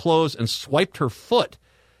cut her clothes and swiped her foot,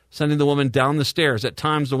 sending the woman down the stairs. At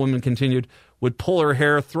times, the woman continued, would pull her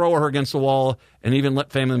hair, throw her against the wall, and even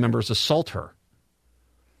let family members assault her.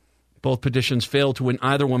 Both petitions failed to win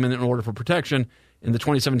either woman in order for protection. In the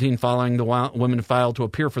 2017 filing, the women filed to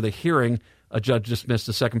appear for the hearing. A judge dismissed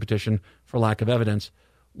the second petition for lack of evidence.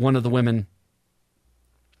 One of the women,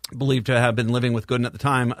 believed to have been living with Gooden at the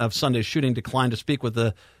time of Sunday's shooting, declined to speak with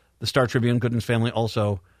the Star Tribune. Gooden's family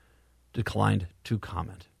also declined to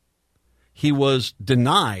comment. He was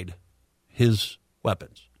denied his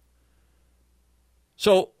weapons.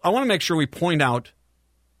 So I want to make sure we point out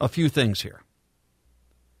a few things here,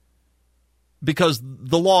 because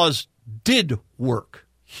the laws did work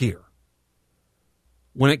here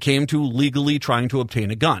when it came to legally trying to obtain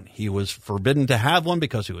a gun. He was forbidden to have one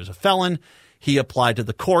because he was a felon. He applied to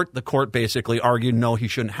the court. The court basically argued, no, he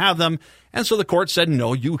shouldn't have them. And so the court said,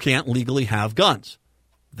 no, you can't legally have guns.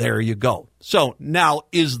 There you go. So now,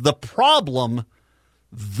 is the problem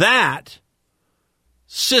that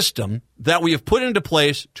system that we have put into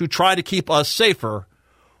place to try to keep us safer,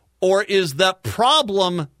 or is the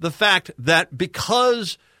problem the fact that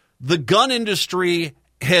because the gun industry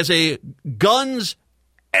has a guns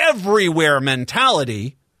everywhere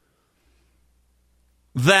mentality,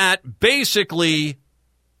 that basically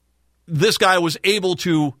this guy was able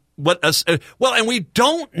to and we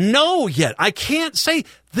don't know yet. I can't say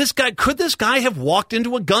could this guy have walked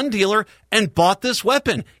into a gun dealer and bought this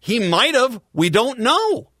weapon? He might have. We don't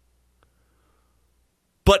know.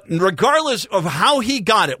 But regardless of how he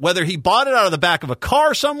got it, whether he bought it out of the back of a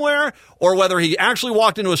car somewhere or whether he actually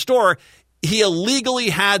walked into a store, he illegally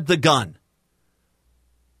had the gun.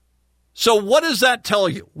 So what does that tell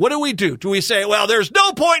you? What do we do? Do we say, well, there's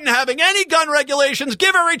no point in having any gun regulations.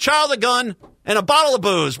 Give every child a gun and a bottle of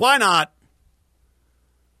booze. Why not?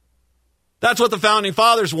 That's what the Founding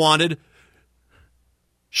Fathers wanted.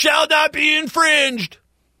 Shall not be infringed.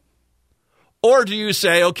 Or do you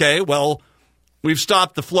say, okay, well, we've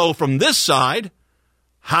stopped the flow from this side.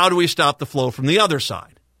 How do we stop the flow from the other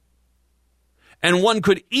side? And one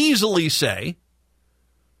could easily say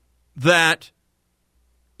that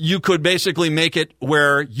you could basically make it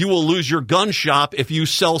where you will lose your gun shop if you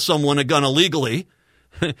sell someone a gun illegally,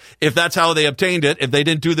 if that's how they obtained it, if they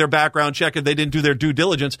didn't do their background check, if they didn't do their due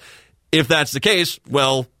diligence. If that's the case,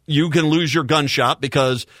 well, you can lose your gun shop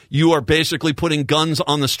because you are basically putting guns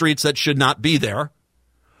on the streets that should not be there.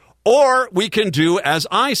 Or we can do as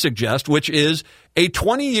I suggest, which is a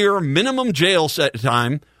 20-year minimum jail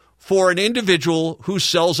time for an individual who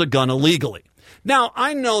sells a gun illegally. Now,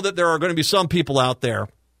 I know that there are going to be some people out there,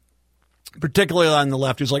 particularly on the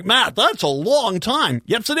left, who's like, Matt, that's a long time.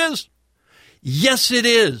 Yes, it is. Yes, it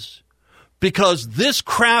is. Because this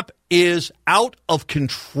crap is out of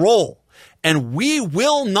control. And we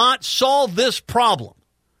will not solve this problem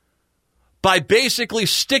by basically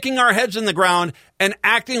sticking our heads in the ground and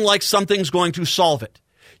acting like something's going to solve it.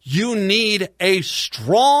 You need a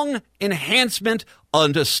strong enhancement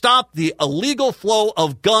to stop the illegal flow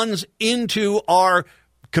of guns into our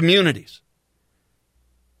communities.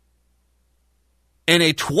 And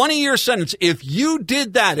a 20-year sentence, if you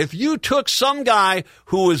did that, if you took some guy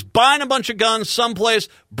who was buying a bunch of guns someplace,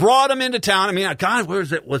 brought him into town, I mean, God, where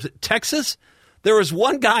is it? Was it Texas? There was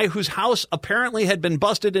one guy whose house apparently had been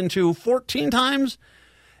busted into 14 times.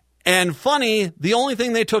 And funny, the only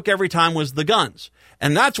thing they took every time was the guns.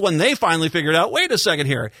 And that's when they finally figured out, wait a second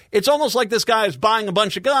here. It's almost like this guy is buying a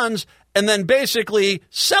bunch of guns and then basically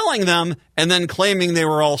selling them and then claiming they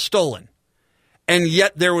were all stolen. And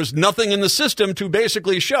yet there was nothing in the system to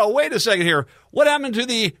basically show, wait a second here, what happened to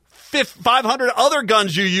the 500 other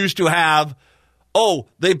guns you used to have? Oh,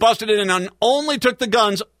 they busted it and only took the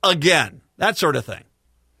guns again. That sort of thing.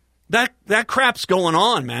 That crap's going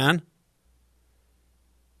on, man.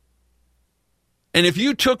 And if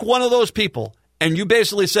you took one of those people and you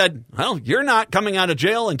basically said, well, you're not coming out of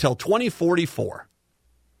jail until 2044,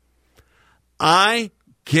 I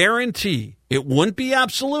guarantee it wouldn't be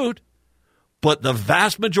absolute, but the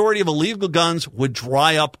vast majority of illegal guns would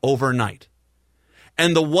dry up overnight.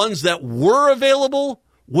 And the ones that were available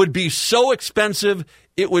would be so expensive,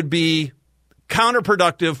 it would be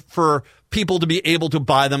counterproductive for people to be able to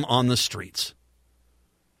buy them on the streets.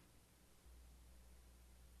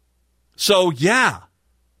 So, yeah,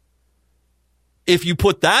 if you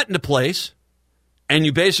put that into place and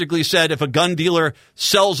you basically said if a gun dealer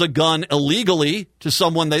sells a gun illegally to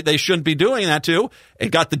someone that they shouldn't be doing that to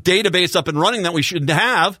and got the database up and running that we shouldn't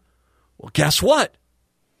have, well, guess what?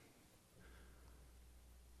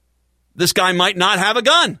 This guy might not have a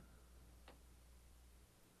gun.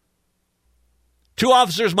 2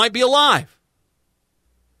 officers might be alive.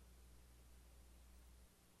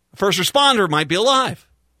 A first responder might be alive.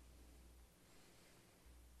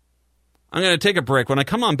 I'm going to take a break. When I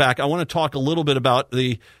come on back, I want to talk a little bit about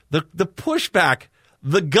the pushback,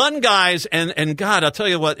 the gun guys, and God, I'll tell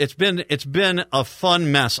you what, it's been a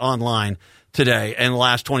fun mess online today and the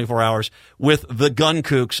last 24 hours with the gun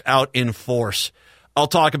kooks out in force. I'll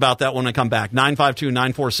talk about that when I come back.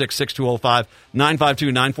 952-946-6205,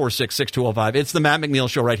 952-946-6205. It's the Matt McNeil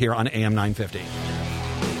Show right here on AM 950.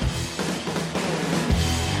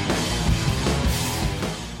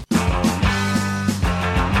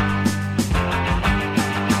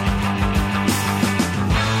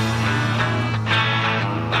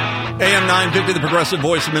 AM 950, the progressive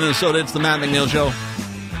voice of Minnesota. It's the Matt McNeil Show.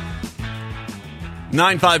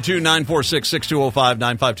 952-946-6205,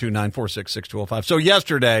 952-946-6205. So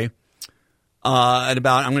yesterday, at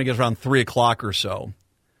about, I'm going to guess around 3 o'clock or so,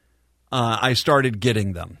 I started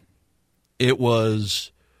getting them. It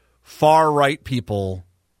was far-right people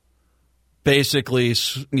basically,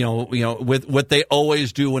 you know, with what they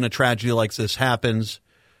always do when a tragedy like this happens,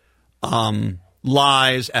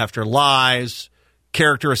 lies after lies,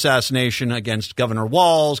 character assassination against Governor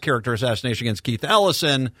Walz, character assassination against Keith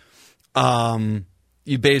Ellison.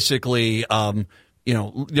 You basically,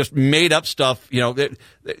 just made up stuff.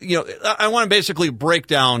 I want to basically break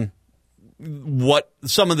down what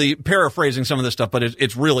some of the paraphrasing some of this stuff, but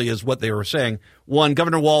it really is what they were saying. One,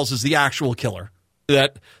 Governor Walz is the actual killer.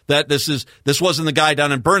 That this wasn't the guy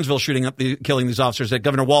down in Burnsville killing these officers. That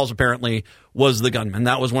Governor Walz apparently was the gunman.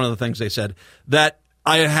 That was one of the things they said. That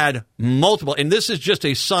I had multiple, and this is just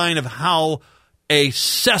a sign of how a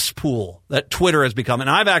cesspool that Twitter has become. And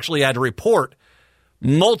I've actually had to report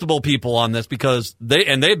multiple people on this because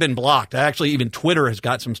they've been blocked. Actually, even Twitter has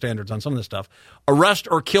got some standards on some of this stuff. Arrest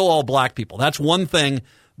or kill all black people. That's one thing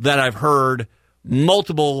that I've heard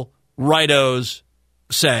multiple rightos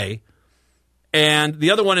say. And the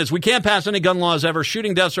other one is, we can't pass any gun laws ever.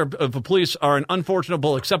 Shooting deaths of police are an unfortunate,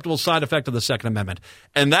 acceptable side effect of the Second Amendment.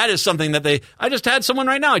 And that is something that I just had someone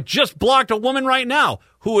right now. I just blocked a woman right now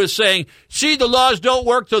who is saying, see, the laws don't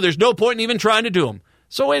work, so there's no point in even trying to do them.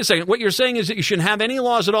 So wait a second. What you're saying is that you shouldn't have any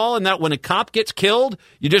laws at all, and that when a cop gets killed,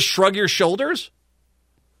 you just shrug your shoulders?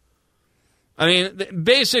 I mean,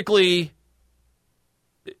 basically,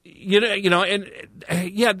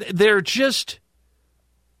 they're just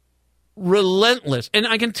relentless. And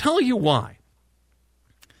I can tell you why.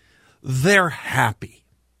 They're happy.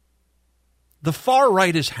 The far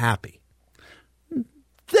right is happy.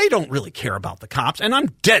 They don't really care about the cops, and I'm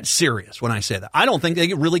dead serious when I say that. I don't think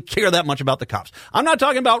they really care that much about the cops. I'm not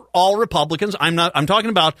talking about all Republicans. I'm talking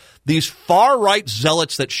about these far-right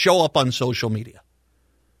zealots that show up on social media.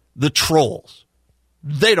 The trolls.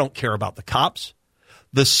 They don't care about the cops.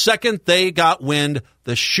 The second they got wind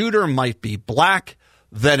the shooter might be black,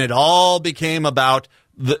 then it all became about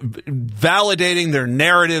validating their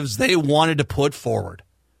narratives they wanted to put forward.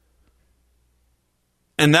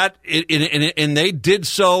 And and they did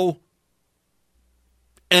so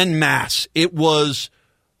en masse. It was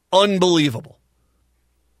unbelievable.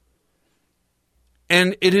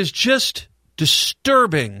 And it is just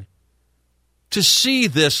disturbing to see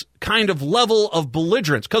this kind of level of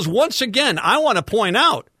belligerence. Because once again, I want to point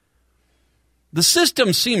out, the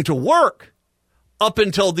system seemed to work up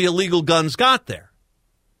until the illegal guns got there.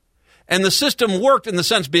 And the system worked in the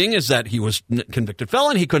sense being is that he was a convicted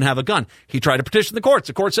felon. He couldn't have a gun. He tried to petition the courts.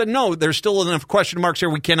 The court said, no, there's still enough question marks here.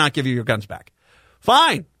 We cannot give you your guns back.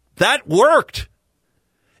 Fine. That worked.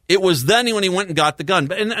 It was then when he went and got the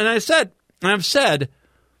gun. And I've said,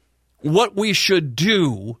 what we should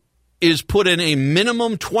do is put in a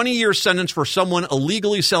minimum 20-year sentence for someone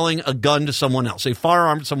illegally selling a gun to someone else, a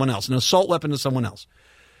firearm to someone else, an assault weapon to someone else.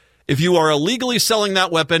 If you are illegally selling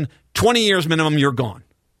that weapon, 20 years minimum, you're gone.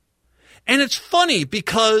 And it's funny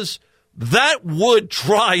because that would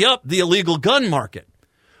dry up the illegal gun market.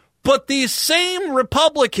 But these same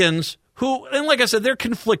Republicans who, and like I said, they're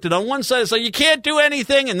conflicted. On one side, it's like, you can't do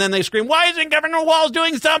anything. And then they scream, why isn't Governor Walz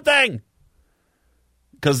doing something?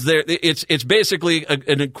 Because it's basically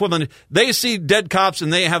an equivalent. They see dead cops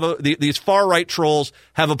and they have these far-right trolls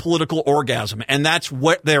have a political orgasm. And that's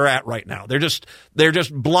what they're at right now. They're just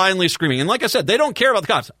blindly screaming. And like I said, they don't care about the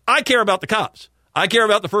cops. I care about the cops. I care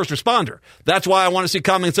about the first responder. That's why I want to see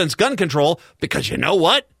common sense gun control, because you know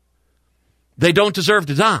what? They don't deserve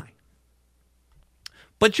to die.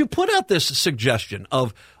 But you put out this suggestion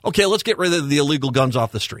of, okay, let's get rid of the illegal guns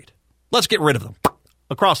off the street. Let's get rid of them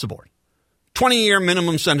across the board. 20-year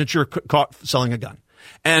minimum sentence, you're caught selling a gun.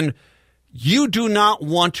 And you do not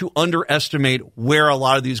want to underestimate where a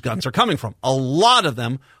lot of these guns are coming from. A lot of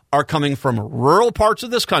them are coming from rural parts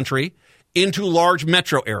of this country into large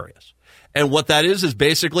metro areas. And what that is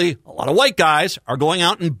basically a lot of white guys are going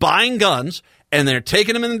out and buying guns, and they're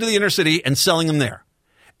taking them into the inner city and selling them there.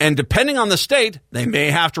 And depending on the state, they may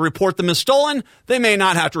have to report them as stolen. They may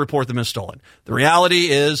not have to report them as stolen. The reality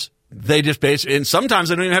is they just basically, and sometimes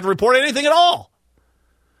they don't even have to report anything at all.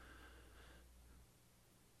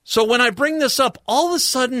 So when I bring this up, all of a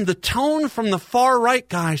sudden the tone from the far right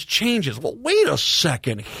guys changes. Well, wait a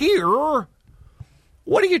second here.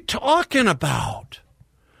 What are you talking about?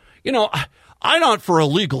 You know, I'm not for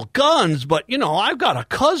illegal guns, but, you know, I've got a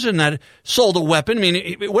cousin that sold a weapon. I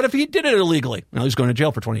mean, what if he did it illegally? Well, he's going to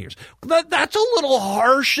jail for 20 years. That's a little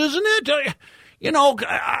harsh, isn't it? You know,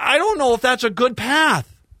 I don't know if that's a good path.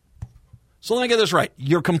 So let me get this right.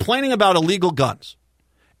 You're complaining about illegal guns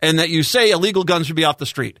and that you say illegal guns should be off the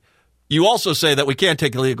street. You also say that we can't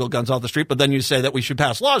take illegal guns off the street, but then you say that we should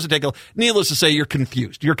pass laws to take it. Needless to say, you're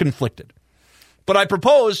confused. You're conflicted. But I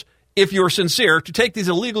propose, if you're sincere, to take these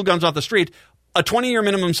illegal guns off the street, a 20-year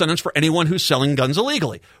minimum sentence for anyone who's selling guns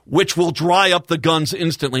illegally, which will dry up the guns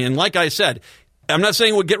instantly. And like I said, I'm not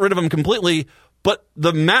saying we'll get rid of them completely, but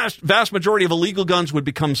the vast majority of illegal guns would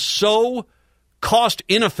become so cost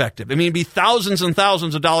ineffective. I mean, it'd be thousands and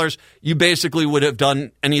thousands of dollars. You basically would have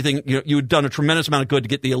done anything. You would have done a tremendous amount of good to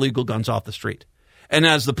get the illegal guns off the street. And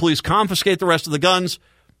as the police confiscate the rest of the guns,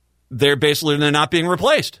 they're not being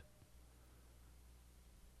replaced.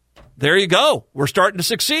 There you go. We're starting to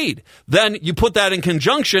succeed. Then you put that in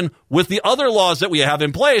conjunction with the other laws that we have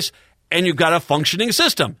in place, and you've got a functioning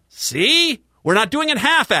system. See? We're not doing it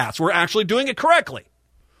half-assed. We're actually doing it correctly.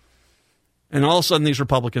 And all of a sudden, these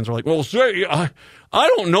Republicans are like, well, say, I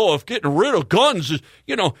don't know if getting rid of guns is,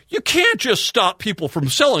 you know, you can't just stop people from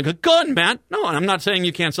selling a gun, man. No, I'm not saying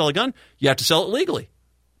you can't sell a gun. You have to sell it legally.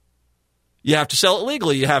 You have to sell it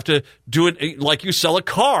legally. You have to do it like you sell a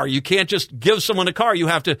car. You can't just give someone a car. You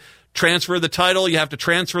have to transfer the title. You have to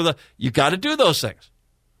transfer you got to do those things.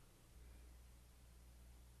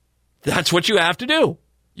 That's what you have to do.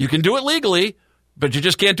 You can do it legally, but you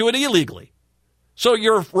just can't do it illegally. So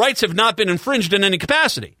your rights have not been infringed in any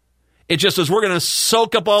capacity. It just says we're going to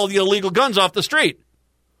soak up all the illegal guns off the street.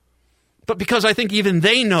 but because I think even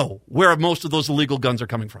they know where most of those illegal guns are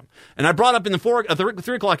coming from. And I brought up in the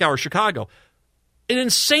 3 o'clock hour Chicago, an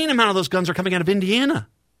insane amount of those guns are coming out of Indiana,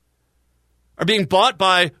 are being bought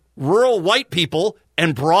by rural white people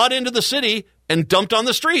and brought into the city and dumped on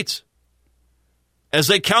the streets as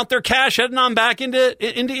they count their cash heading on back into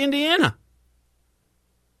Indiana.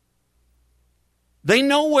 They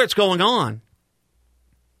know what's going on.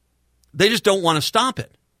 They just don't want to stop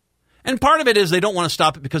it. And part of it is they don't want to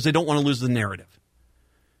stop it because they don't want to lose the narrative.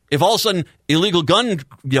 If all of a sudden illegal gun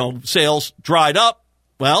sales dried up,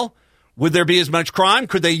 well, would there be as much crime?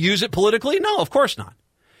 Could they use it politically? No, of course not.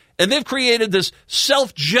 And they've created this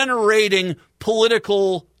self-generating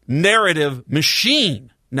political narrative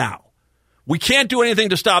machine now. We can't do anything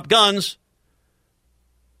to stop guns.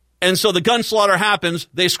 And so the gun slaughter happens.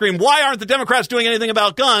 They scream, why aren't the Democrats doing anything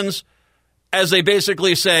about guns? As they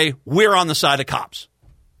basically say, we're on the side of cops.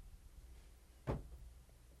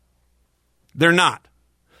 They're not.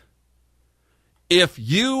 If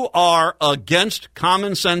you are against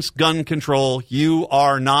common sense gun control, you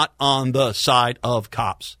are not on the side of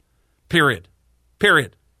cops. Period.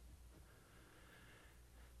 Period.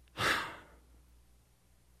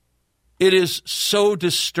 It is so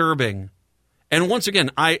disturbing. And once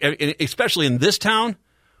again, especially in this town,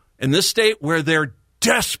 in this state, where they're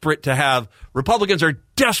desperate to have, Republicans are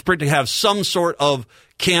desperate to have some sort of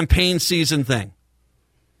campaign season thing.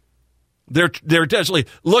 They're desperately,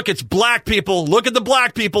 look, it's black people. Look at the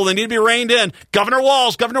black people. They need to be reined in. Governor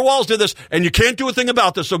Walz did this, and you can't do a thing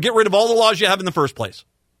about this, so get rid of all the laws you have in the first place.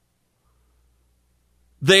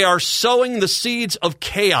 They are sowing the seeds of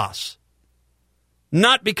chaos.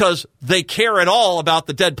 Not because they care at all about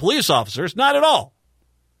the dead police officers, not at all.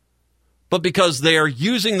 But because they are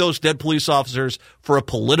using those dead police officers for a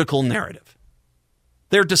political narrative.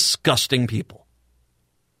 They're disgusting people.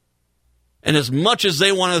 And as much as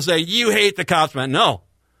they want to say, you hate the cops, man, no.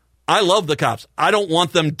 I love the cops. I don't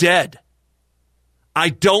want them dead. I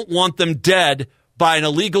don't want them dead by an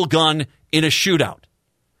illegal gun in a shootout.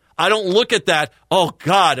 I don't look at that, oh,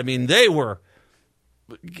 God, I mean, they were...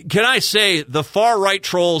 Can I say the far-right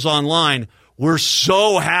trolls online were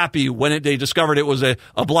so happy when they discovered it was a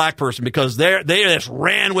black person because they just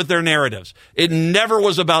ran with their narratives. It never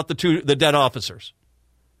was about the dead officers.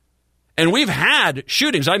 And we've had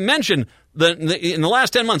shootings. I mentioned in the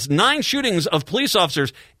last 10 months, 9 shootings of police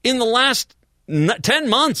officers in the last 10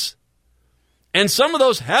 months. And some of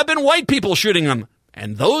those have been white people shooting them.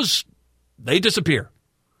 And those, they disappear.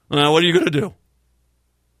 What are you going to do?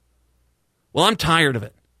 Well, I'm tired of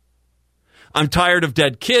it. I'm tired of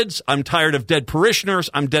dead kids. I'm tired of dead parishioners.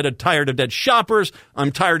 I'm tired of dead shoppers.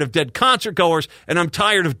 I'm tired of dead concert goers. And I'm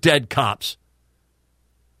tired of dead cops.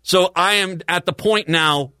 So I am at the point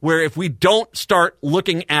now where if we don't start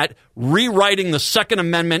looking at rewriting the Second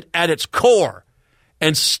Amendment at its core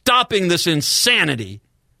and stopping this insanity,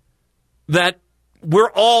 that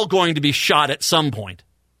we're all going to be shot at some point.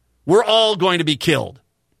 We're all going to be killed.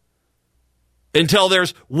 Until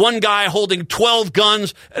there's one guy holding 12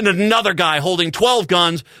 guns and another guy holding 12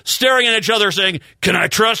 guns, staring at each other saying, can I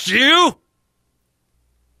trust you?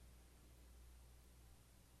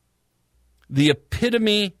 The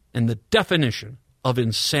epitome and the definition of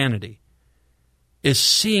insanity is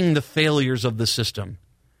seeing the failures of the system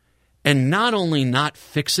and not only not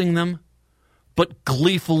fixing them, but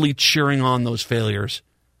gleefully cheering on those failures.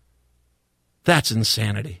 That's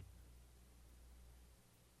insanity.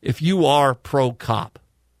 If you are pro-cop,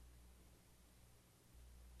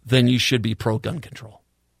 then you should be pro-gun control.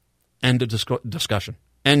 End of discussion.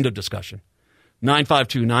 End of discussion.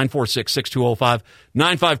 952-946-6205.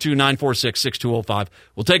 952-946-6205.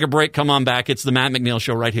 We'll take a break. Come on back. It's the Matt McNeil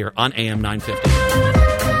Show right here on AM 950.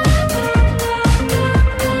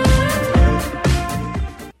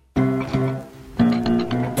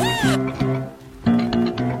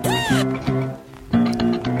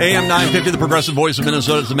 AM 950, the progressive voice of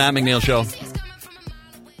Minnesota. It's the Matt McNeil Show.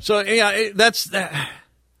 So, yeah, that's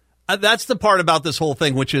the part about this whole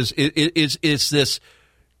thing, which is this,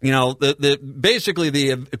 basically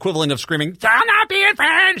the equivalent of screaming, "Shall not be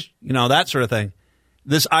infringed," that sort of thing.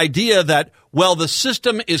 This idea that, well, the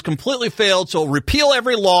system is completely failed, so repeal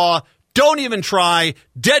every law, don't even try,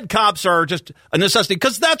 dead cops are just a necessity,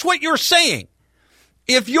 because that's what you're saying.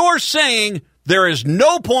 If you're saying there is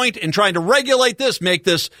no point in trying to regulate this, make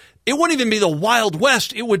this, it wouldn't even be the Wild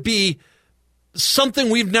West. It would be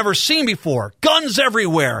something we've never seen before. Guns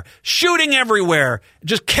everywhere, shooting everywhere,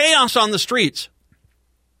 just chaos on the streets.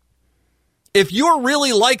 If you're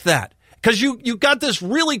really like that, Because you got this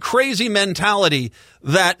really crazy mentality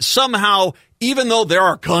that somehow, even though there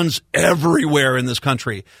are guns everywhere in this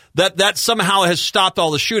country, that somehow has stopped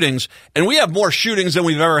all the shootings. And we have more shootings than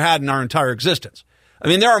we've ever had in our entire existence. I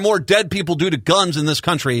mean, there are more dead people due to guns in this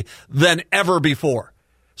country than ever before.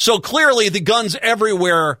 So clearly the guns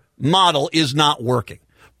everywhere model is not working.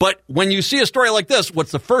 But when you see a story like this,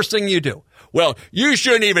 what's the first thing you do? Well, you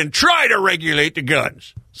shouldn't even try to regulate the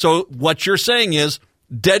guns. So what you're saying is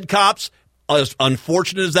dead cops, as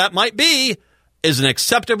unfortunate as that might be, is an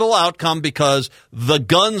acceptable outcome because the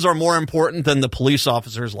guns are more important than the police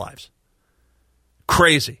officers' lives.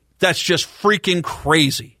 Crazy. That's just freaking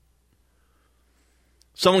crazy.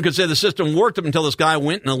 Someone could say the system worked up until this guy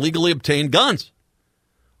went and illegally obtained guns.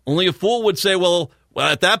 Only a fool would say, well,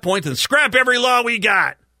 at that point, then scrap every law we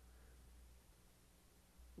got.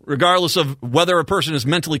 Regardless of whether a person is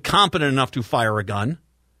mentally competent enough to fire a gun.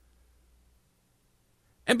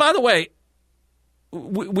 And by the way,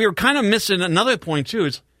 we're kind of missing another point, too.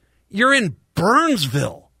 Is you're in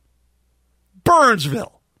Burnsville.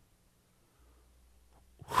 Burnsville.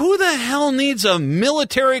 Who the hell needs a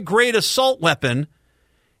military-grade assault weapon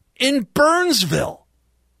in Burnsville?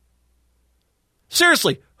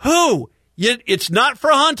 Seriously, who? It's not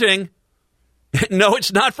for hunting. No,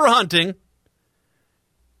 it's not for hunting.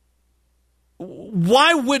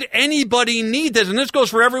 Why would anybody need this? And this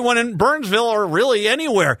goes for everyone in Burnsville or really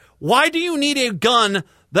anywhere. Why do you need a gun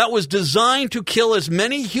that was designed to kill as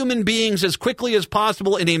many human beings as quickly as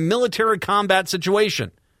possible in a military combat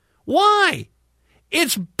situation? Why?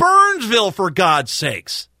 It's Burnsville, for God's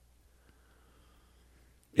sakes.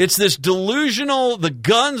 It's this delusional, the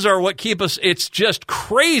guns are what keep us, it's just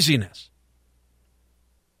craziness.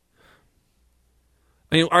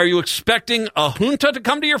 I mean, are you expecting a junta to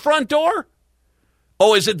come to your front door?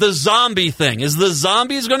 Oh, is it the zombie thing? Is the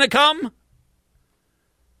zombies going to come?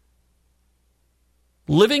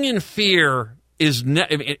 Living in fear is,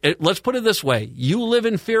 let's put it this way. You live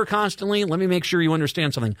in fear constantly. Let me make sure you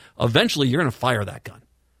understand something. Eventually, you're going to fire that gun.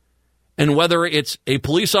 And whether it's a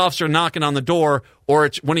police officer knocking on the door or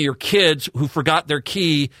it's one of your kids who forgot their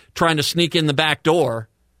key trying to sneak in the back door,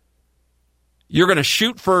 you're going to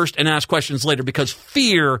shoot first and ask questions later because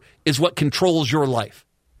fear is what controls your life.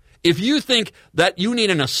 If you think that you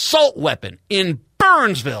need an assault weapon in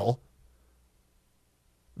Burnsville,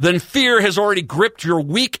 then fear has already gripped your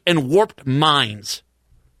weak and warped minds.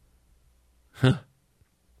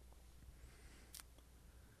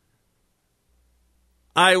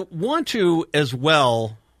 I want to as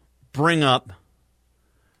well bring up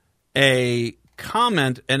a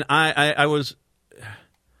comment, and I was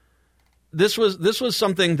this was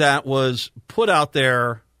something that was put out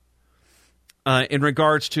there in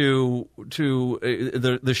regards to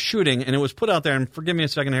the shooting, and it was put out there. And forgive me a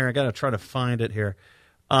second here, I got to try to find it here.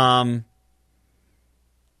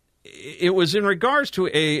 It was in regards to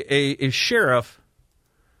a sheriff.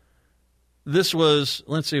 This was,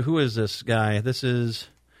 let's see, who is this guy? This is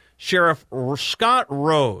Sheriff Scott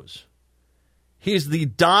Rose. He's the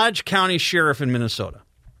Dodge County Sheriff in Minnesota.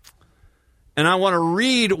 And I want to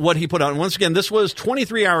read what he put out. And once again, this was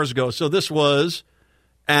 23 hours ago. So this was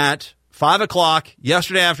at 5 o'clock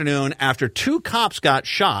yesterday afternoon after two cops got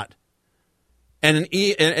shot and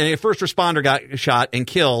a first responder got shot and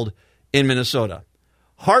killed in Minnesota.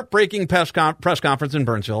 Heartbreaking press conference in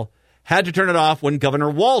Burnsville. Had to turn it off when Governor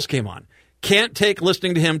Walz came on. Can't take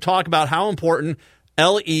listening to him talk about how important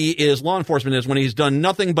LE is, law enforcement is, when he's done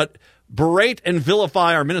nothing but berate and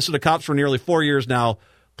vilify our Minnesota cops for nearly 4 years now.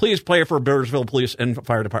 Please pray for Burnsville Police and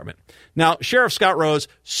Fire Department. Now, Sheriff Scott Rose,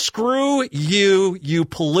 screw you, you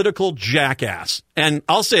political jackass. And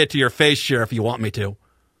I'll say it to your face, Sheriff, if you want me to.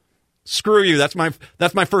 Screw you. That's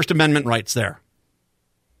my First Amendment rights there.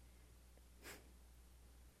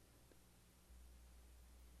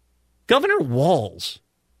 Governor Walz,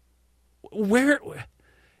 where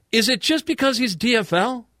is it just because he's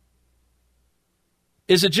DFL?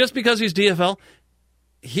 Is it just because he's DFL?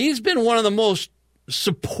 He's been one of the most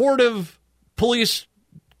supportive police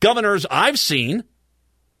governors I've seen.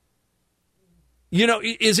 You know,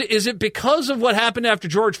 is it because of what happened after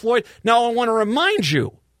George Floyd? Now, I want to remind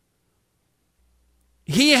you,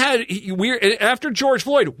 after George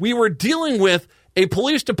Floyd, we were dealing with a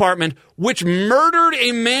police department which murdered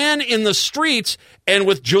a man in the streets and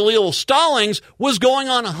with Jaleel Stallings was going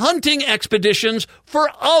on hunting expeditions for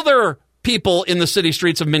other people in the city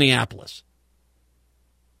streets of Minneapolis.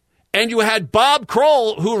 And you had Bob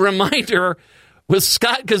Kroll, who, reminder, with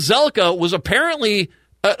Scott Gazelka, was apparently,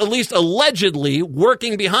 at least allegedly,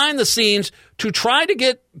 working behind the scenes to try to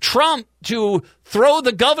get Trump to throw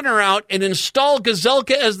the governor out and install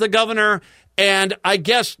Gazelka as the governor. And I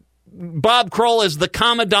guess Bob Kroll as the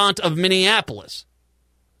commandant of Minneapolis.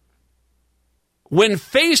 When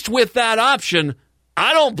faced with that option,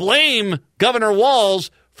 I don't blame Governor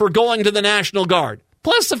Walz for going to the National Guard.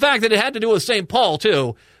 Plus the fact that it had to do with St. Paul,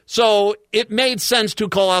 too. So it made sense to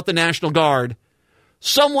call out the National Guard.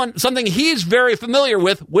 Something he's very familiar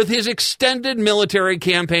with his extended military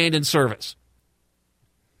campaign and service.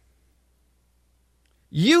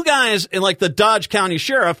 You guys, like the Dodge County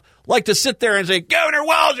Sheriff, like to sit there and say, Governor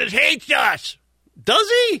Walz hates us. Does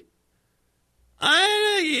he?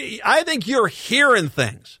 I think you're hearing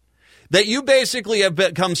things that you basically have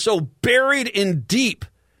become so buried in deep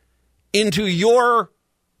into your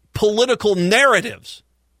political narratives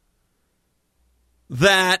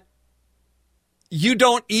that you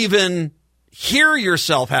don't even hear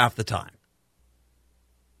yourself half the time.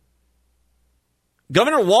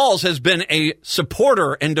 Governor Walz has been a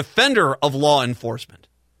supporter and defender of law enforcement.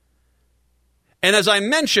 And as I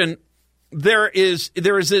mentioned, there is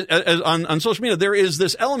on social media, there is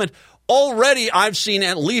this element. Already I've seen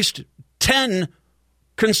at least 10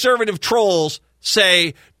 conservative trolls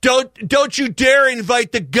say, don't you dare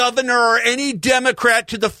invite the governor or any Democrat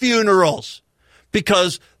to the funerals,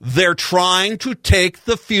 because they're trying to take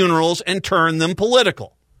the funerals and turn them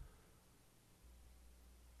political.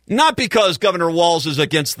 Not because Governor Walz is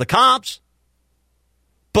against the cops,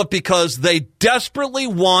 but because they desperately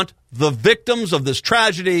want the victims of this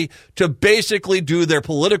tragedy to basically do their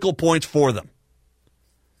political points for them.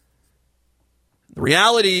 The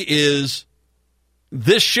reality is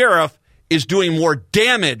this sheriff is doing more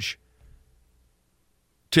damage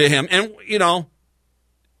to him. And,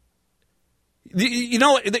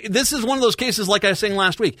 this is one of those cases, like I was saying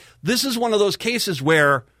last week, this is one of those cases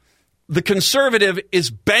where the conservative is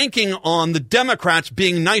banking on the Democrats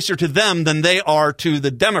being nicer to them than they are to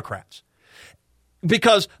the Democrats.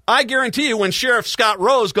 Because I guarantee you, when Sheriff Scott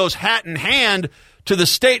Rose goes hat in hand to the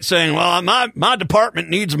state saying, well, my department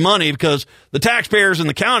needs money because the taxpayers in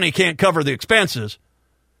the county can't cover the expenses,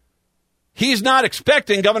 he's not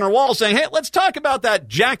expecting Governor Walz saying, hey, let's talk about that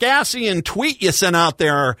jackassian tweet you sent out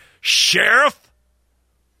there, Sheriff.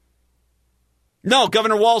 No,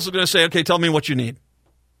 Governor Walz is going to say, okay, tell me what you need.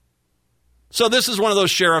 So this is one of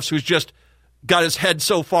those sheriffs who's just got his head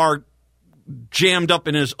so far jammed up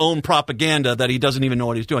in his own propaganda that he doesn't even know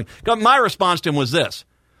what he's doing. My response to him was this.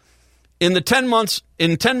 In 10 months,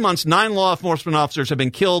 9 law enforcement officers have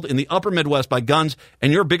been killed in the upper Midwest by guns,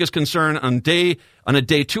 and your biggest concern on a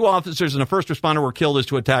day 2 officers and a first responder were killed is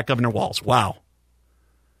to attack Governor Walz. Wow.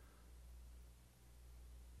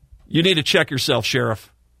 You need to check yourself,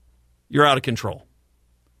 Sheriff. You're out of control.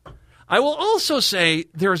 I will also say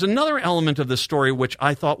there's another element of this story which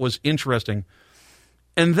I thought was interesting,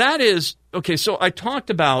 and that is, okay, so I talked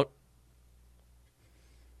about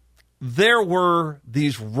there were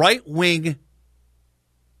these right-wing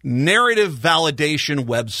narrative validation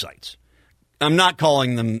websites. I'm not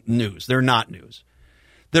calling them news. They're not news.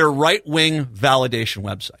 They're right-wing validation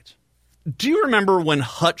websites. Do you remember when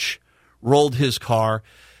Hutch rolled his car?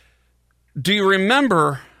 Do you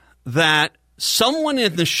remember that someone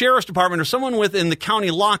in the sheriff's department or someone within the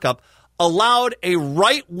county lockup allowed a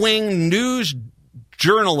right-wing news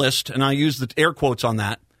journalist, and I use the air quotes on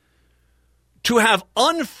that, to have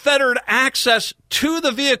unfettered access to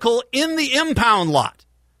the vehicle in the impound lot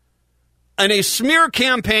and a smear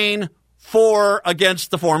campaign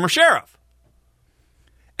against the former sheriff?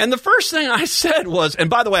 And the first thing I said was,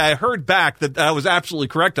 and by the way, I heard back that I was absolutely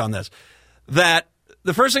correct on this, that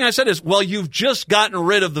the first thing I said is, well, you've just gotten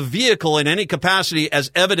rid of the vehicle in any capacity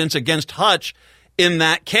as evidence against Hutch in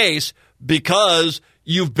that case because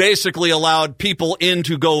you've basically allowed people in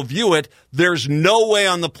to go view it. There's no way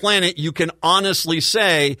on the planet you can honestly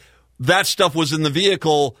say that stuff was in the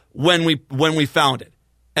vehicle when we found it.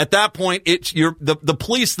 At that point, the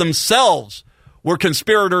police themselves were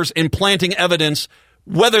conspirators in planting evidence,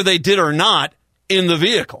 whether they did or not, in the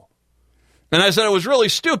vehicle. And I said it was really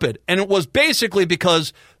stupid. And it was basically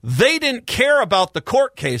because they didn't care about the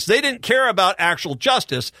court case. They didn't care about actual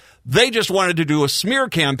justice. They just wanted to do a smear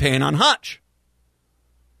campaign on Hutch.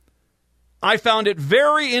 I found it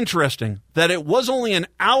very interesting that it was only an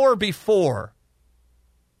hour before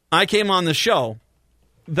I came on the show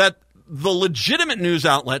that the legitimate news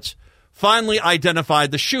outlets finally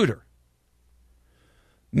identified the shooter.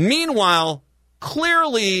 Meanwhile,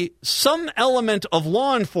 clearly some element of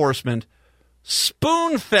law enforcement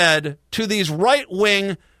spoon-fed to these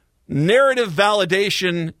right-wing narrative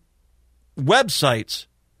validation websites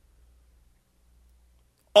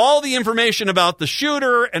all the information about the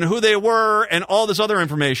shooter and who they were and all this other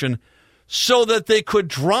information so that they could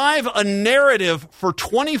drive a narrative for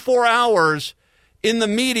 24 hours in the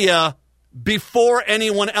media before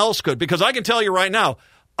anyone else could. Because I can tell you right now,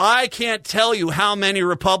 I can't tell you how many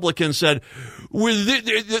Republicans said,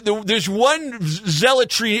 there's one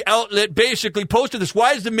zealotry outlet basically posted this.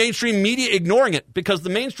 Why is the mainstream media ignoring it? Because the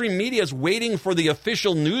mainstream media is waiting for the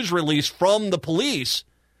official news release from the police,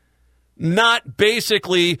 not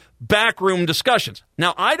basically backroom discussions.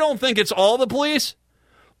 Now, I don't think it's all the police,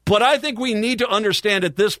 but I think we need to understand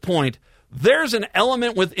at this point, there's an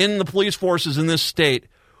element within the police forces in this state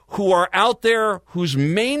who are out there whose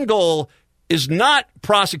main goal is not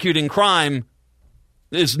prosecuting crime,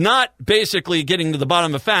 is not basically getting to the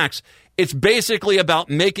bottom of facts. It's basically about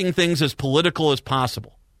making things as political as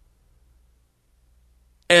possible.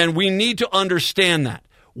 And we need to understand that.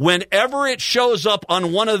 Whenever it shows up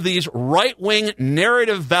on one of these right-wing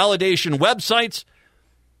narrative validation websites,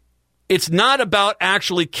 it's not about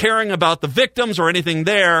actually caring about the victims or anything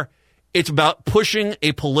there. It's about pushing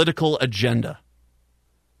a political agenda.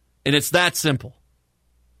 And it's that simple.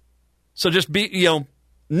 So just be,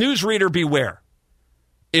 newsreader beware.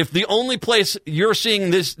 If the only place you're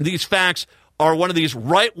seeing these facts are one of these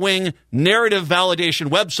right-wing narrative validation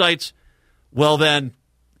websites, well then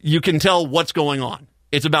you can tell what's going on.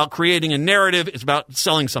 It's about creating a narrative. It's about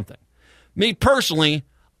selling something. Me personally,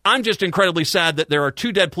 I'm just incredibly sad that there are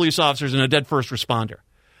 2 dead police officers and a dead first responder.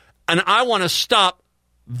 And I want to stop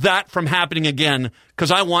that from happening again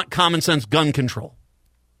because I want common sense gun control.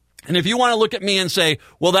 And if you want to look at me and say,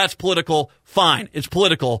 well, that's political, fine, it's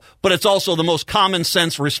political, but it's also the most common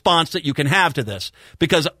sense response that you can have to this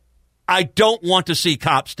because I don't want to see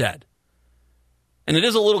cops dead. And it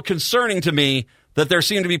is a little concerning to me that there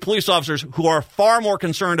seem to be police officers who are far more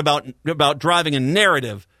concerned about driving a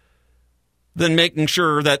narrative than making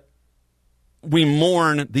sure that we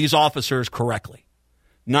mourn these officers correctly.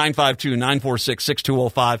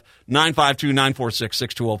 952-946-6205,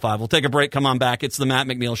 952-946-6205. We'll take a break. Come on back. It's the Matt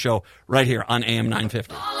McNeil Show right here on AM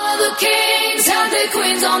 950. All of the kings had their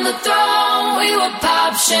queens on the throne. We would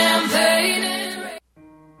pop champagne and...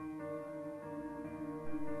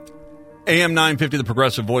 AM 950, the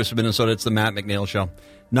progressive voice of Minnesota. It's the Matt McNeil Show.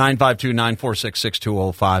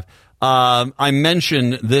 952-946-6205. I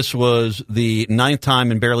mentioned this was the 9th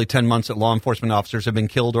time in barely 10 months that law enforcement officers have been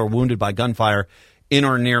killed or wounded by gunfire in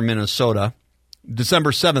or near Minnesota.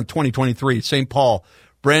 December 7th, 2023, St. Paul.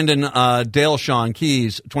 Brandon Daleshawn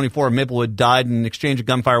Keys, 24, of Maplewood, died in an exchange of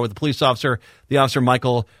gunfire with a police officer. The officer,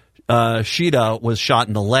 Michael Shida, was shot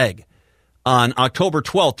in the leg. On October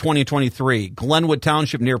 12th, 2023, Glenwood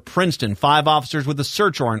Township near Princeton, 5 officers with a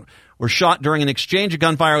search warrant were shot during an exchange of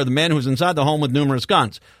gunfire with a man who was inside the home with numerous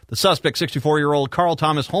guns. The suspect, 64-year-old Carl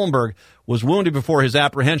Thomas Holmberg, was wounded before his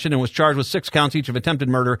apprehension and was charged with 6 counts each of attempted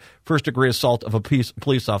murder, first-degree assault of a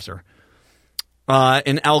police officer.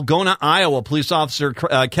 In Algona, Iowa, police officer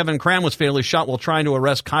Kevin Cram was fatally shot while trying to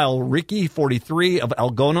arrest Kyle Rickey, 43, of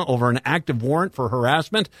Algona, over an active warrant for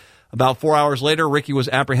harassment. About 4 hours later, Rickey was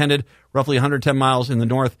apprehended roughly 110 miles in the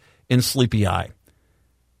north in Sleepy Eye.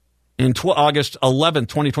 In August 11,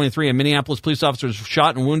 2023, a Minneapolis police officer was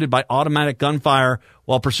shot and wounded by automatic gunfire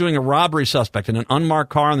while pursuing a robbery suspect in an unmarked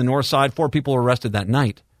car on the north side. 4 people were arrested that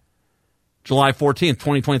night. July 14,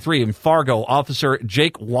 2023, in Fargo, officer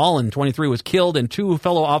Jake Wallen, 23, was killed and 2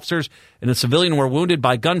 fellow officers and a civilian were wounded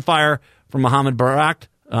by gunfire from Mohammed Barak,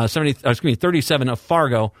 37, of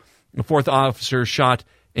Fargo. The 4th officer shot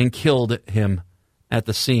and killed him at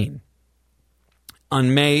the scene.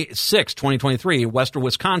 On May 6, 2023, Western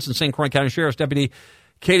Wisconsin, St. Croix County Sheriff's Deputy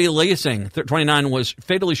Katie Leasing, 29, was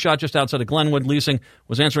fatally shot just outside of Glenwood. Leasing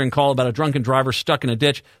was answering a call about a drunken driver stuck in a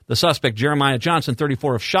ditch. The suspect, Jeremiah Johnson,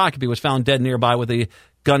 34, of Shakopee, was found dead nearby with a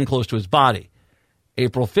gun close to his body.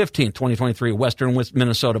 April 15, 2023, Western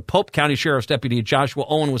Minnesota, Pope County Sheriff's Deputy Joshua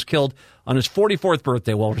Owen was killed on his 44th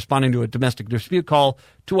birthday while responding to a domestic dispute call.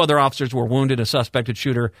 2 other officers were wounded. A suspected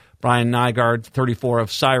shooter, Brian Nygaard, 34, of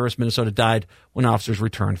Cyrus, Minnesota, died when officers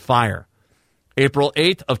returned fire. April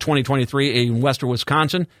 8th of 2023, in western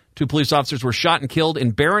Wisconsin, 2 police officers were shot and killed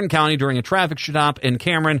in Barron County during a traffic stop in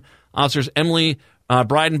Cameron. Officers Emily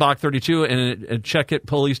Breidenbach, 32, in Checkett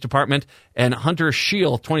Police Department, and Hunter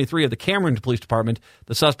Scheel, 23, of the Cameron Police Department.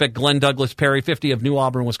 The suspect, Glenn Douglas Perry, 50, of New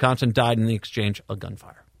Auburn, Wisconsin, died in the exchange of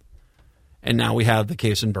gunfire. And now we have the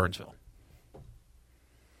case in Burnsville.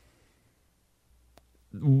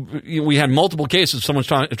 We had multiple cases of someone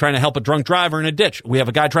trying to help a drunk driver in a ditch. We have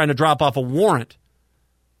a guy trying to drop off a warrant.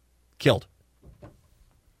 Killed.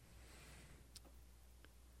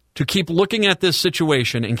 To keep looking at this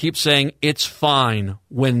situation and keep saying it's fine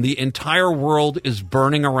when the entire world is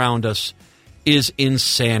burning around us is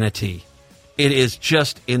insanity. It is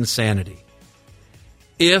just insanity.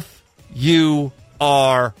 If you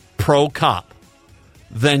are pro-cop,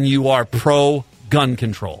 then you are pro-gun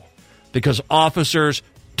control. Because officers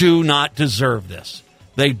do not deserve this.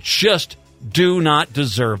 They just do not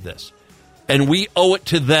deserve this. And we owe it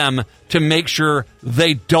to them to make sure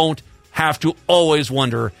they don't have to always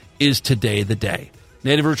wonder, is today the day?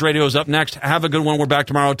 Native Roots Radio is up next. Have a good one. We're back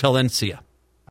tomorrow. Till then, see ya.